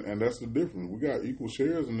 And that's the difference. We got equal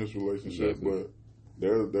shares in this relationship, but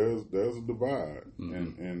there's a divide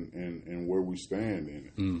in where we stand in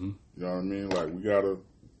it. Mm-hmm. You know what I mean? Like we gotta,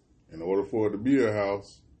 in order for it to be a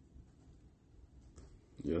house.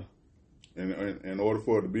 Yeah. In order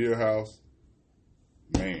for it to be a house,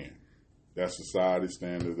 man, That's society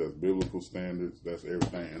standards. That's biblical standards. That's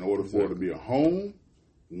everything. In order for it to be a home,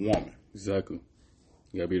 woman. Exactly.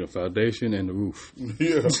 You gotta be the foundation and the roof.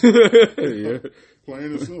 Yeah. Yeah. Plain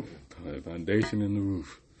and simple. The foundation and the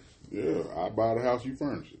roof. Yeah. I buy the house, you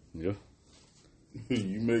furnish it. Yeah.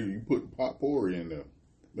 You put potpourri in there.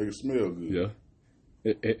 Make it smell good.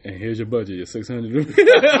 Yeah. And here's your budget, your $600.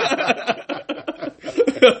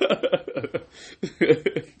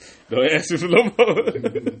 Don't ask me for no more.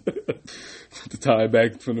 To tie it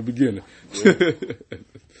back from the beginning. Yeah.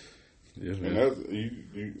 Yeah, and that's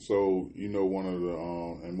so one of the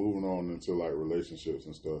and moving on into like relationships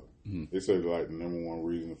and stuff. Mm-hmm. They say like the number one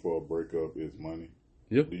reason for a breakup is money.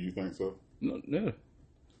 Yeah. Do you think so? No, yeah.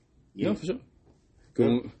 Yeah, for sure.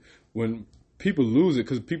 Because when people lose it,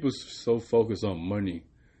 because people are so focused on money,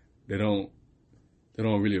 they don't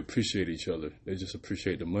really appreciate each other. They just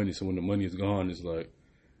appreciate the money. So when the money is gone, it's like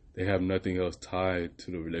they have nothing else tied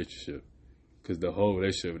to the relationship. Because the whole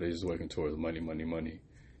relationship, they're just working towards money, money, money,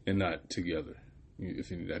 and not together. If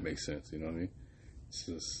that makes sense, you know what I mean? It's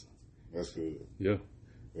just, that's good. Yeah.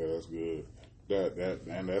 Yeah, that's good.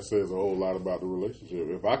 That says a whole lot about the relationship.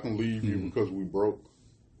 If I can leave you because we broke,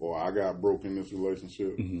 or I got broke in this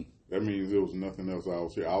relationship, that means there was nothing else I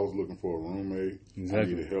was here. I was looking for a roommate. Exactly. I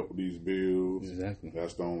needed help with these bills. Exactly.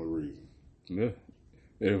 That's the only reason. Yeah.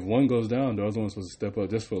 If one goes down, the other one's supposed to step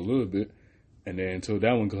up just for a little bit. And then until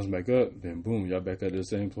that one comes back up, then boom, y'all back at the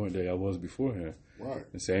same point that y'all was beforehand. Right.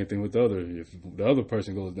 The same thing with the other. If the other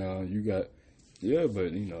person goes down, you got,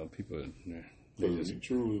 but, people. Because if you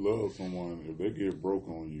truly love someone, if they get broke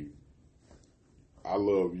on you, I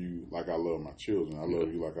love you like I love my children. I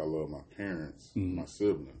love you like I love my parents, my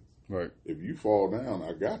siblings. Right. If you fall down,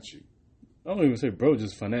 I got you. I don't even say bro,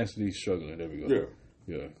 just financially struggling. There we go.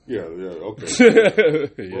 Yeah. Yeah.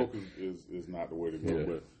 Okay. Broke is not the way to go. Yeah.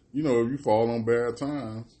 But, if you fall on bad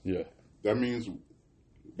times, that means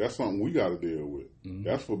that's something we got to deal with.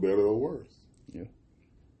 That's for better or worse. Yeah.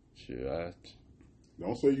 Sure.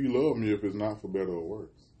 Don't say you love me if it's not for better or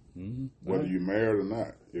worse. Whether you're married or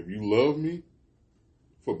not. If you love me,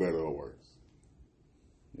 for better or worse.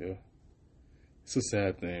 Yeah. It's a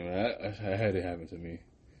sad thing, man. I had it happen to me.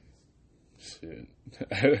 Shit.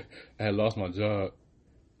 I had lost my job.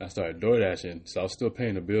 I started door dashing, so I was still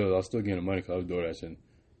paying the bills. I was still getting the money because I was door dashing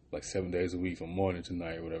like 7 days a week from morning to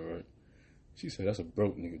night or whatever. She said, that's a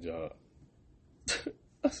broke nigga job.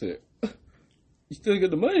 I said, you still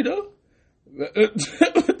get the money though? What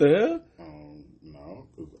the hell? No,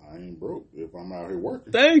 because I ain't broke if I'm out here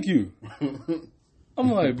working. Thank you.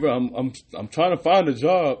 I'm like, bro, I'm trying to find a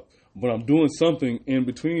job, but I'm doing something in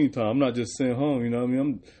between time. I'm not just sitting home, you know what I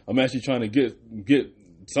mean? I'm actually trying to get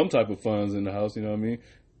some type of funds in the house, you know what I mean?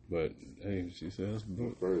 But hey, she says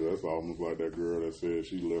that's crazy. That's almost like that girl that said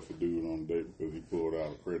she left a dude on a date because he pulled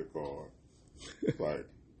out a credit card. Like,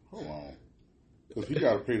 hold on, because he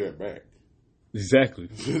got to pay that back. Exactly.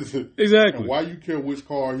 Exactly. And why you care which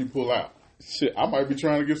card he pull out? Shit, I might be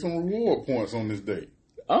trying to get some reward points on this date.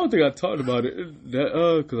 I don't think I talked about it.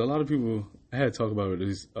 Because a lot of people, I had talked about it with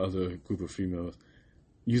this other group of females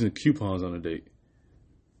using coupons on a date.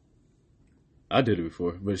 I did it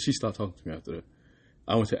before, but she stopped talking to me after that.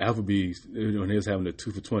 I went to Applebee's when they was having the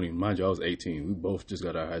 2 for $20. Mind you, I was 18. We both just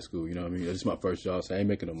got out of high school. You know what I mean? This is my first job, so I ain't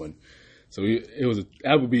making no money. So it was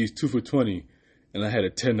Applebee's 2 for $20, and I had a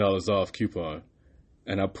 $10 off coupon.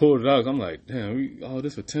 And I pulled it out. I'm like, damn,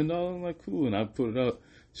 this for $10? I'm like, cool. And I pulled it out.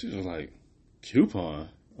 She was like, coupon?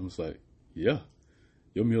 I was like, yeah,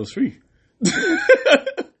 your meal's free. I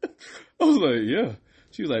was like, yeah.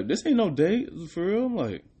 She was like, this ain't no date for real. I'm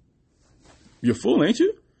like, you're full, ain't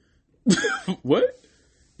you? What?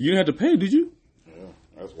 You didn't have to pay, did you? Yeah,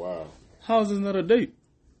 that's wild. How is this not a date?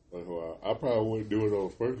 That's wild. I probably wouldn't do it on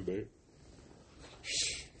the first date.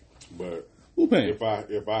 But who paying? If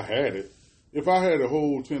I had it, if I had a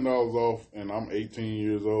whole $10 off and I'm 18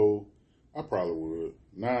 years old, I probably would.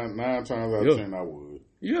 Nine times out of 10, I would.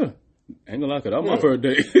 Yeah. Ain't gonna lie, that was my first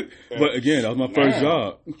date. But again, that was my first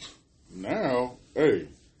job. Now, hey,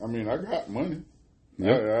 I mean, I got money.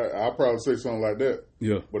 Yeah. I'll probably say something like that.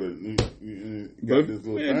 Yeah. But got this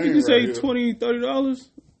little thing did you say right $20, $30?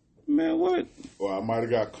 Man, what? Well, I might have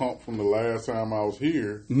got comp from the last time I was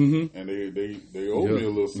here, and they owe me a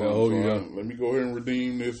little something. So let me go ahead and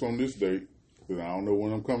redeem this on this date because I don't know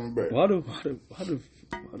when I'm coming back. Why do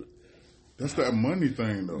That's that money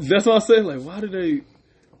thing, though. That's what I say. Like, why do they?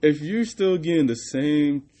 If you're still getting the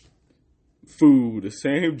same food, the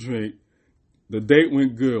same drink, the date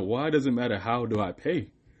went good. Why does it matter how do I pay?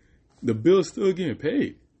 The bill's still getting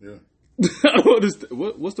paid. Yeah. I don't understand.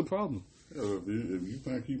 What's the problem? Yeah, if you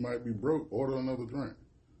think he might be broke, order another drink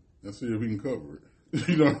and see if he can cover it.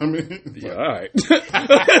 You know what I mean? Yeah, all right.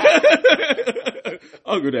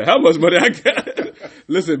 I'll go there. How much money I got?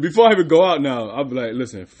 Listen, before I even go out now, I'll be like,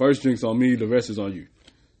 listen, first drink's on me, the rest is on you.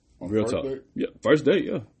 Real talk. Date? Yeah, first date,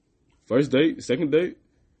 yeah. First date, second date,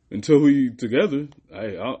 until we together,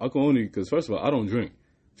 I can only, because first of all, I don't drink.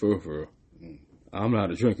 For real. I'm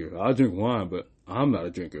not a drinker. I'll drink wine, but I'm not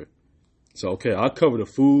a drinker. So, okay, I'll cover the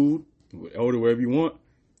food, order wherever you want,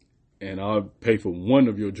 and I'll pay for one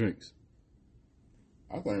of your drinks.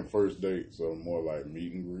 I think first dates are more like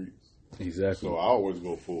meet and greets. Exactly. So I always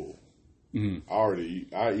go full. Mm-hmm. I already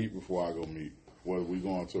eat. I eat before I go meet. Whether we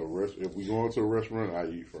going to if we go into a restaurant, I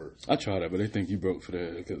eat first. I try that, but they think you broke for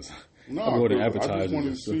that because no, I'm ordering I appetizers. just want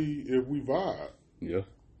to see if we vibe. Yeah.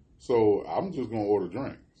 So I'm just gonna order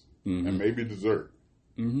drinks and maybe dessert.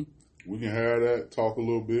 Mm-hmm. We can have that, talk a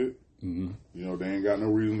little bit. Mm-hmm. You know, they ain't got no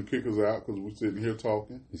reason to kick us out because we're sitting here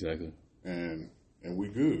talking. Exactly. And we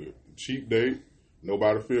good. Cheap date.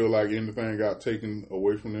 Nobody feel like anything got taken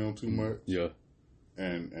away from them too much. Yeah.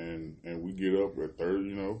 And we get up at 30,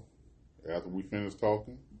 you know, after we finish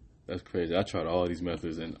talking. That's crazy. I tried all these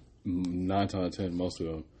methods, and 9 times out of 10, most of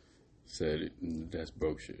them said that's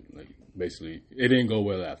broke shit. Like, basically, it didn't go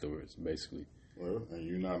well afterwards, basically. Well, and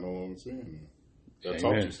you not know what I'm saying. That Amen.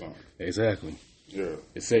 taught you something. Exactly. Yeah.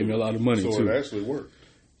 It saved me a lot of money, too. too. So it actually worked.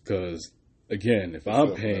 Because, again, if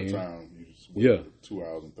I'm paying... Time, you just 2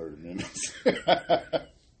 hours and 30 minutes.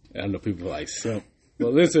 I know people are like, simp.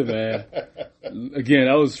 Well, listen, man. Again,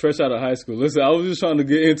 I was fresh out of high school. Listen, I was just trying to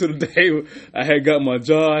get into the day. I had got my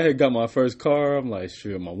job. I had got my first car. I'm like,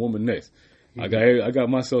 shit, my woman next. Mm-hmm. I got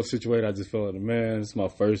myself situated. I just felt like, man, it's my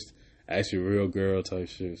first actually real girl type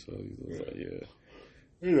shit. So, like, yeah.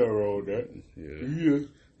 You never wrong with that. Yeah.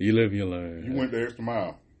 You live, you learn. You went the extra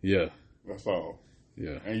mile. Yeah. That's all.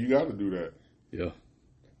 Yeah. And you got to do that. Yeah.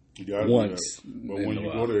 You got to once. Do that. But when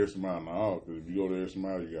you go the extra mile, now, because if you go the extra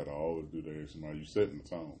mile, you got to always do the extra mile. You setting the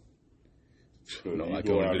tone. No, you I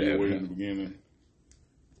go can't out do your that. way in the beginning.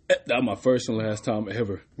 That was my first and last time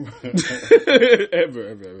ever.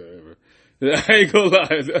 ever. I ain't gonna lie.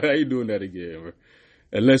 I ain't doing that again, bro.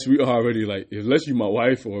 Unless we already, unless you my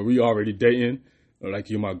wife or we already dating, or like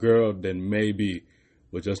you my girl, then maybe.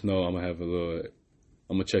 But just know I'm going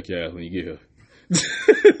to check your ass when you get here.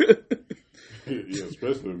 Yeah,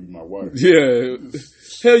 especially if you're my wife. Yeah.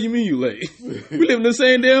 Hell you mean you late? We live in the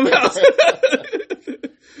same damn house.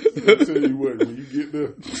 I'll tell you what, when you get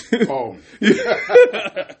there, call me.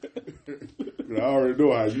 I already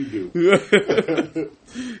know how you do.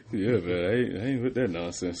 Yeah, man. I ain't with that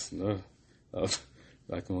nonsense. No.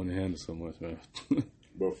 I can only handle so much, man.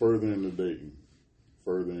 But further into dating,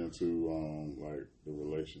 further into the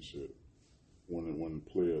relationship, when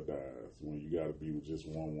the player dies, when you got to be with just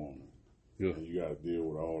one woman, and you got to deal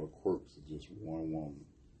with all the quirks of just one woman,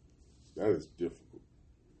 that is difficult.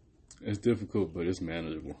 It's difficult, but it's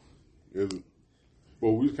manageable. Is it?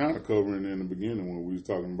 Well, we was kind of covering it in the beginning when we was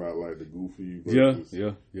talking about like the goofy versus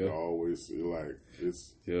always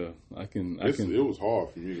it's I can. It was hard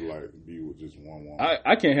for me to be with just one woman.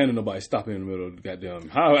 I can't handle nobody stopping in the middle of the goddamn.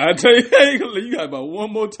 I tell you, you got about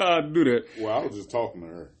one more time to do that. Well, I was just talking to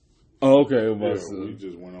her. Oh, okay. We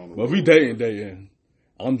just went on. But we dating.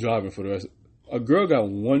 I'm driving for the rest. A girl got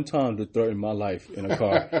one time to threaten my life in a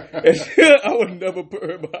car. And I would never put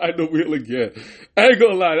her behind the wheel again. I ain't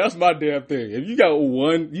gonna lie, that's my damn thing. If you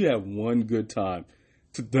have one good time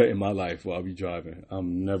to threaten my life while we driving,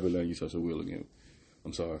 I'm never letting you touch a wheel again.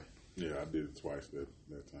 I'm sorry. Yeah, I did it twice that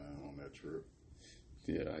time on that trip.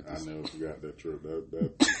 Yeah, I never forgot that trip.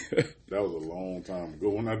 That was a long time ago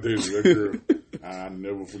when I dated that girl. I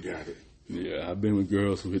never forgot it. Yeah, I've been with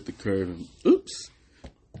girls who hit the curve and oops.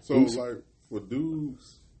 So for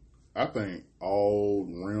dudes, I think all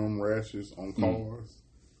rim rashes on cars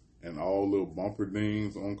and all little bumper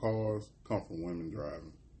dings on cars come from women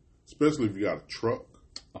driving. Especially if you got a truck.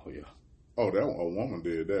 Oh, yeah. Oh, a woman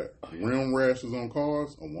did that. Oh, yeah. Rim rashes on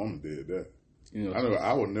cars, a woman did that. You know,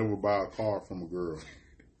 I would never buy a car from a girl.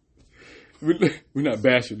 We're not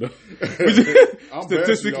bashing, though. I'm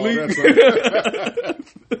statistically.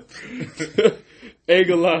 Ain't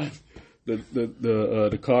gonna lie.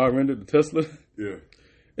 The car rented, the Tesla. Yeah.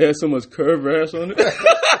 It had so much curved rash on it.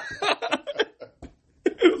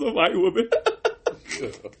 It was a white woman.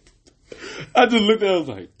 I just looked at it, I was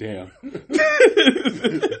like, damn.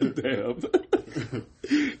 Damn.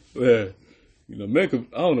 Man. You know, man,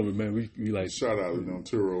 I don't know, man. We like. Shout out to them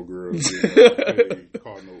Turo girls.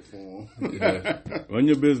 Car note form. Yeah. Run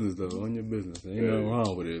your business, though. Run your business. Ain't nothing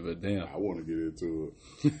wrong with it, but damn. I want to get into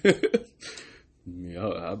it. Yeah,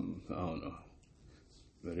 I don't know.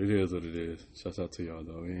 But it is what it is. Shouts out to y'all,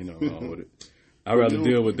 though. Ain't nothing wrong with it. I'd rather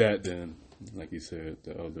deal with that than Like you said,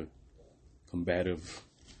 the other combative.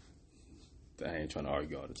 I ain't trying to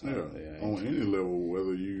argue all the time. Yeah, on any level,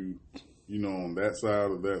 whether you on that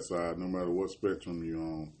side or that side, no matter what spectrum you're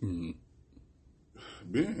on,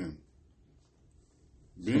 being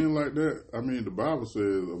like that. I mean, the Bible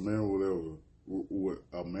says a man would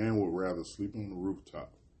rather sleep on the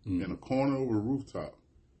rooftop in a corner of a rooftop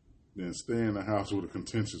than stay in the house with a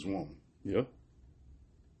contentious woman. Yeah.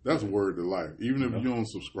 That's a word to life. Even if you don't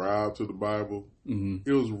subscribe to the Bible,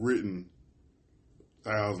 it was written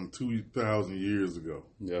 2,000 years ago.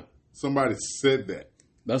 Yeah. Somebody said that.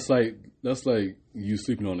 That's like you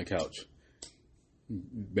sleeping on the couch.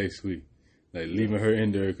 Basically. Like leaving her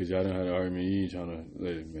in there because y'all don't have an argument. You ain't trying to,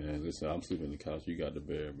 man, listen, I'm sleeping on the couch. You got the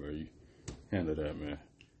bed, bro. You handle that, man.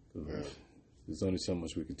 There's only so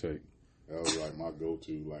much we can take. That was like my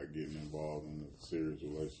go-to, like getting involved in a serious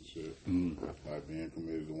relationship, like being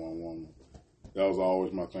committed to one woman. That was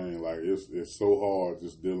always my thing. Like it's so hard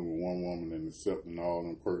just dealing with one woman and accepting all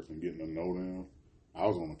them perks and getting to know them. I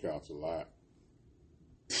was on the couch a lot.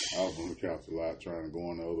 Trying to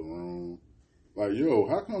go in the other room. Like, yo,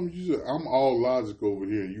 how come I'm all logic over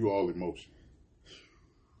here and you all emotion?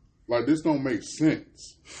 Like, this don't make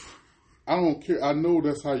sense. I don't care. I know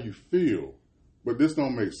that's how you feel, but this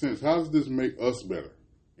don't make sense. How does this make us better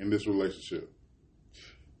in this relationship?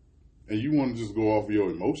 And you want to just go off of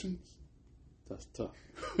your emotions? That's tough.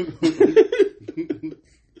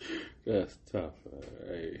 That's tough.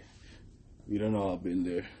 Hey, we done all been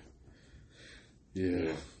there.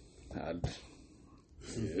 Yeah.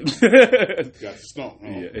 Yeah. Got stumped, huh?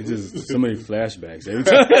 Yeah, it's just so many flashbacks every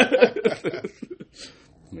time.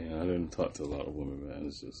 Man, I didn't talk to a lot of women, man.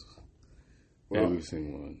 It's just every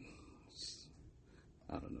single one.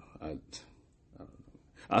 I don't know. I don't know.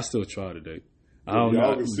 I still try to date. I don't know.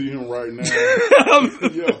 Y'all can see him right now.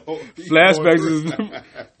 Flashbacks is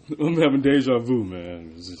I'm having deja vu,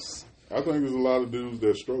 man. It's just. I think there's a lot of dudes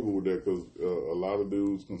that struggle with that because a lot of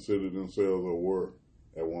dudes consider themselves or were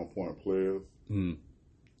at one point players.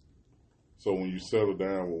 So when you settle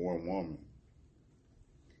down with one woman,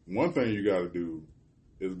 one thing you got to do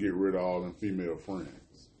is get rid of all them female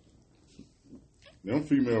friends. Them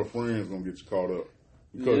female friends gonna get you caught up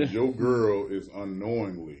because your girl is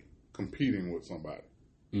unknowingly competing with somebody.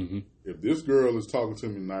 If this girl is talking to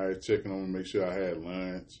me nice, checking on me, make sure I had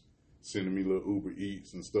lunch, sending me little Uber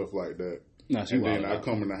Eats and stuff like that, and then I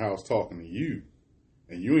come in the house talking to you,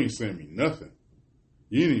 and you ain't sending me nothing.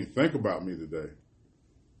 You didn't even think about me today.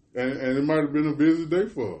 And it might have been a busy day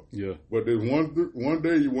for her. Yeah. But there's one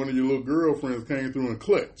day one of your little girlfriends came through in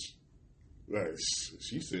clutch. Like,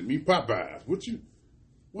 she sent me Popeyes.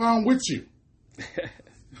 Why I'm with you?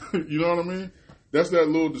 You know what I mean? That's that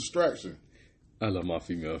little distraction. I love my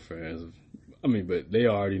female friends. I mean, but they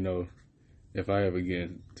already know if I ever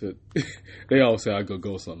get to... They always say I go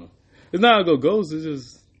ghost on them. It's not I go ghost, it's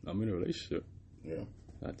just I'm in a relationship. Yeah.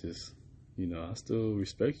 I just... I still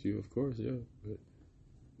respect you, of course, yeah. But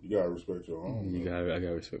you gotta respect your own. I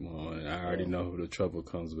gotta respect my own. And I already know the trouble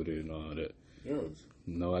comes with it and all that. Yes.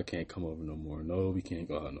 No, I can't come over no more. No, we can't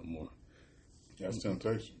go out no more. That's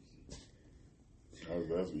temptation.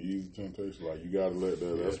 That's an easy temptation. Like, you gotta let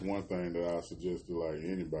that. Yeah. That's one thing that I suggest to like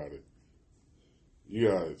anybody. You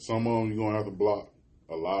got some of them you're gonna have to block.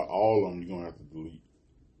 All of them you're gonna have to delete.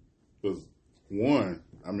 Because one,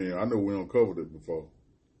 I mean, I know we don't covered it before.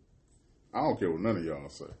 I don't care what none of y'all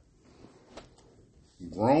say.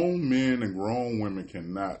 Grown men and grown women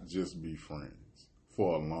cannot just be friends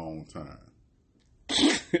for a long time.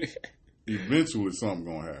 Eventually something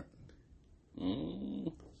gonna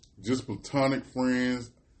happen. Just platonic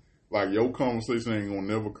friends, like your conversation ain't gonna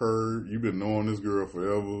never curve. You've been knowing this girl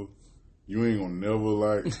forever. You ain't gonna never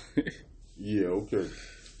like, yeah, okay.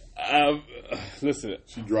 Listen.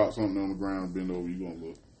 She dropped something on the ground and bend over, you gonna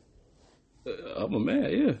look. I'm a man,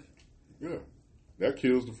 yeah. Yeah. That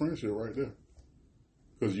kills the friendship right there.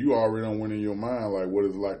 Because you already done went in your mind like what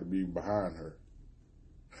it's like to be behind her.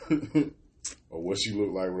 Or what she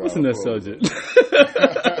look like without what's in that subject?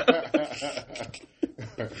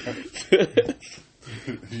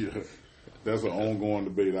 Yeah. That's an ongoing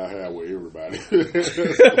debate I have with everybody.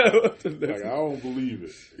 Like, I don't believe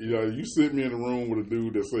it. You sit me in a room with a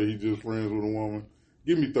dude that say he just friends with a woman,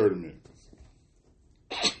 give me 30 minutes.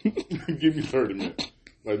 Give me 30 minutes.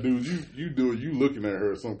 Like, dude, you do it. You looking at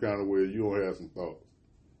her some kind of way. You don't have some thoughts.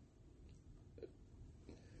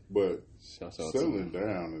 But settling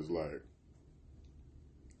down is like,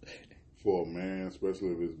 for a man, especially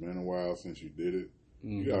if it's been a while since you did it,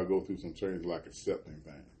 you got to go through some change, like accepting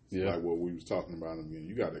things. Yeah. Like what we was talking about again.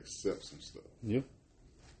 You got to accept some stuff. Yeah.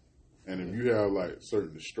 And if you have like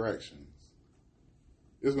certain distractions,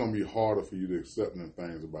 it's gonna be harder for you to accept them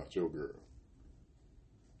things about your girl.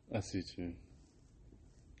 I see you.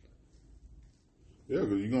 Yeah,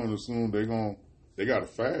 because you're gonna assume they got a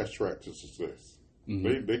fast track to success.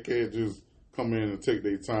 Mm-hmm. They can't just come in and take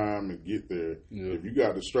their time and get there. Yeah. If you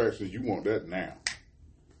got distractions, you want that now.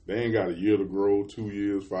 They ain't got a year to grow, 2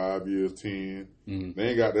 years, 5 years, 10. Mm-hmm. They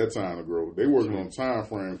ain't got that time to grow. They working on time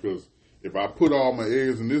frame because if I put all my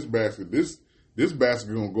eggs in this basket, this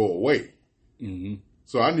basket gonna go away. Mm-hmm.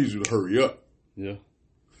 So I need you to hurry up. Yeah.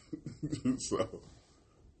 So,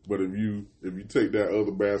 but if you take that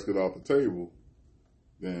other basket off the table,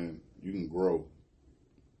 then you can grow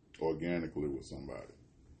organically with somebody.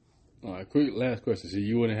 All right, quick last question. So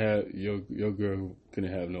you wouldn't have your girl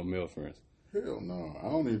couldn't have no male friends? Hell no. I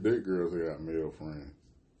don't even date girls that got male friends.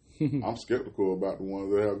 I'm skeptical about the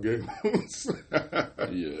ones that have gay ones.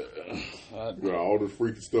 Yeah. Got all this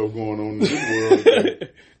freaky stuff going on in this world.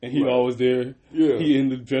 And he always there. Yeah. He in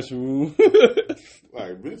the dressing room.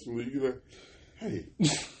 Like, eventually, you're like, hey,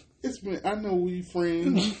 I know we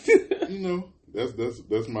friends. You know,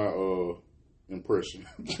 that's my impression.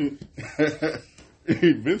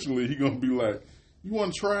 Eventually, he gonna be like, you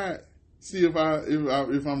want to try it? See if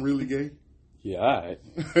I'm really gay? Yeah, all right.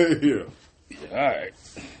 Yeah. Yeah, all right.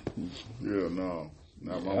 Yeah, no.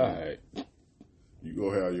 Not my all right. You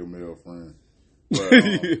go have your male friend. But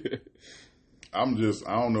I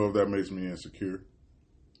don't know if that makes me insecure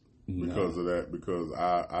because of that. Because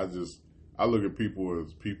I look at people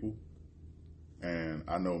as people, and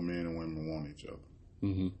I know men and women want each other.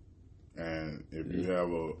 Mm-hmm. And if you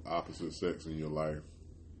have a opposite sex in your life,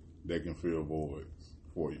 they can fill voids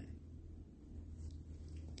for you.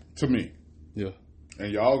 To me. Yeah.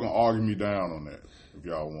 And y'all can argue me down on that if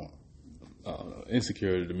y'all want. I don't know.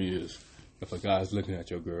 Insecurity to me is if a guy's looking at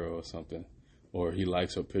your girl or something, or he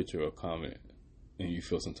likes her picture or comment, and you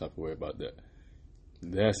feel some type of way about that.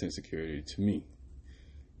 That's insecurity to me.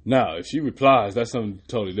 Now, if she replies, that's something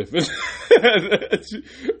totally different.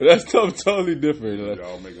 That's something totally different. Like,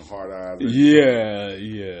 y'all making hard eyes.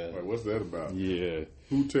 Yeah. Like, what's that about? Yeah.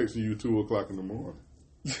 Who texting you 2:00 in the morning?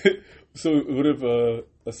 So what if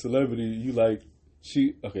a celebrity you like,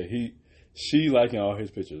 she liking all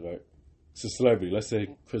his pictures, right? It's a celebrity, let's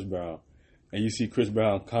say Chris Brown, and you see Chris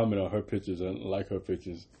Brown comment on her pictures and like her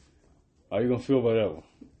pictures. How you gonna feel about that one?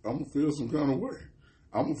 I'm gonna feel some kind of way.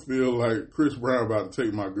 I'm gonna feel like Chris Brown about to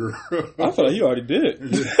take my girl. I feel like he already did.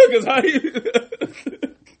 Because how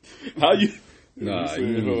you? Nah,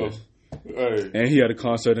 hey. And he had a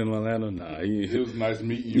concert in Atlanta. Nah, it was nice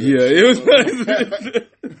meeting you. Yeah, it was nice.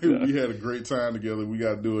 We had a great time together. We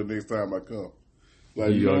got to do it next time I come.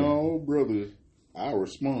 Like, no, brother, I'll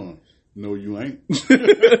respond. No, you ain't.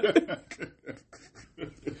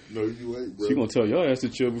 No, you ain't, brother. She gonna tell your ass to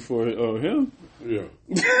chill before him. Yeah.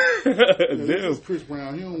 Damn. Chris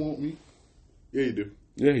Brown, he don't want me. Yeah, he do.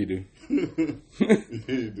 Yeah, he do. Yeah,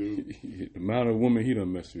 he do. The amount of women he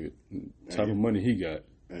done messed with, the type of money he got.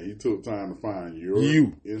 And he took time to find your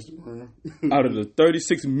Instagram. Out of the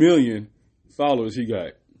 36 million followers he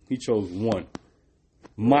got, he chose one.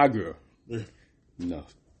 My girl. No.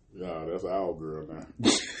 Yeah, that's our girl now.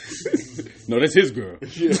 No, that's his girl.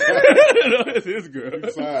 Yeah. No, that's his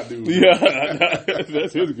girl. Side dude. Yeah,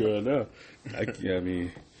 that's his girl now. I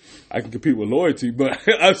can compete with loyalty, but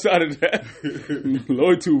outside of that,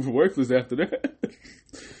 loyalty was worthless after that.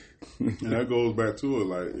 And that goes back to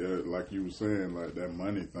it, like you were saying, like that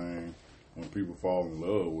money thing. When people fall in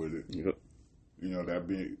love with it, yep. You know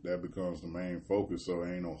that becomes the main focus. So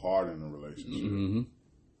there ain't no heart in the relationship. Mm-hmm.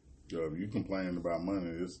 If you complaining about money,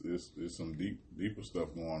 it's some deeper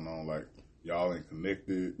stuff going on. Like y'all ain't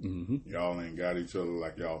connected, y'all ain't got each other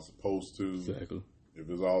like y'all supposed to. Exactly. If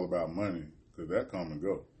it's all about money, because that come and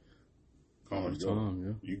go.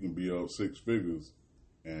 Yeah. You can be up 6 figures,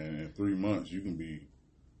 and in 3 months you can be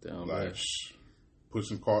down like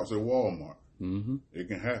pushing carts at Walmart. Mm-hmm. It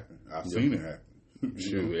can happen. I've seen it happen.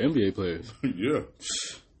 Sure, NBA players. Yeah.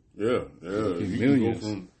 You can go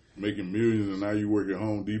from making millions and now you work at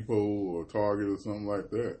Home Depot or Target or something like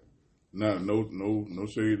that. No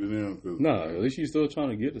shade to them. Nah, at least he's still trying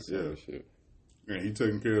to get the same shit. And he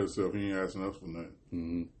taking care of himself. He ain't asking us for nothing.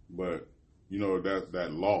 Mm-hmm. But you know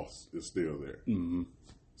that loss is still there. Mm-hmm.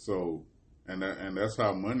 So, and that's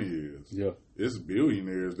how money is. Yeah, it's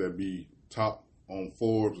billionaires that be top on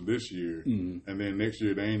Forbes this year, and then next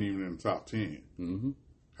year they ain't even in the top 10. Mm-hmm.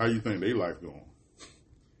 How you think they life going?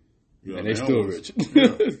 You know, and they still rich.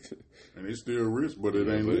 Yeah. And they still rich, but it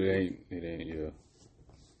ain't. But it ain't. Yeah.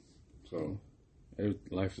 So,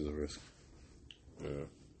 life is a risk. Yeah.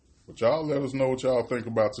 But y'all let us know what y'all think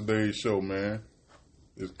about today's show, man.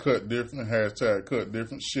 It's cut different. #cut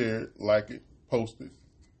different. Share it, like it, post it,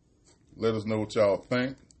 Let us know what y'all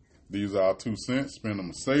think. These are our 2 cents. Spend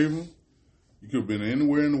them or save them. You could have been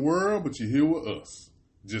anywhere in the world, but you're here with us.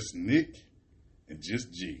 Just Nick and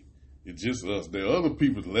just G. It's just us. There are other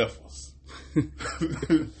people that left us.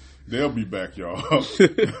 They'll be back, y'all. All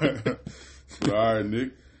right,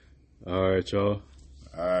 Nick. All right, y'all.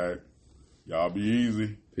 All right. Y'all be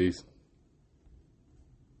easy. Peace.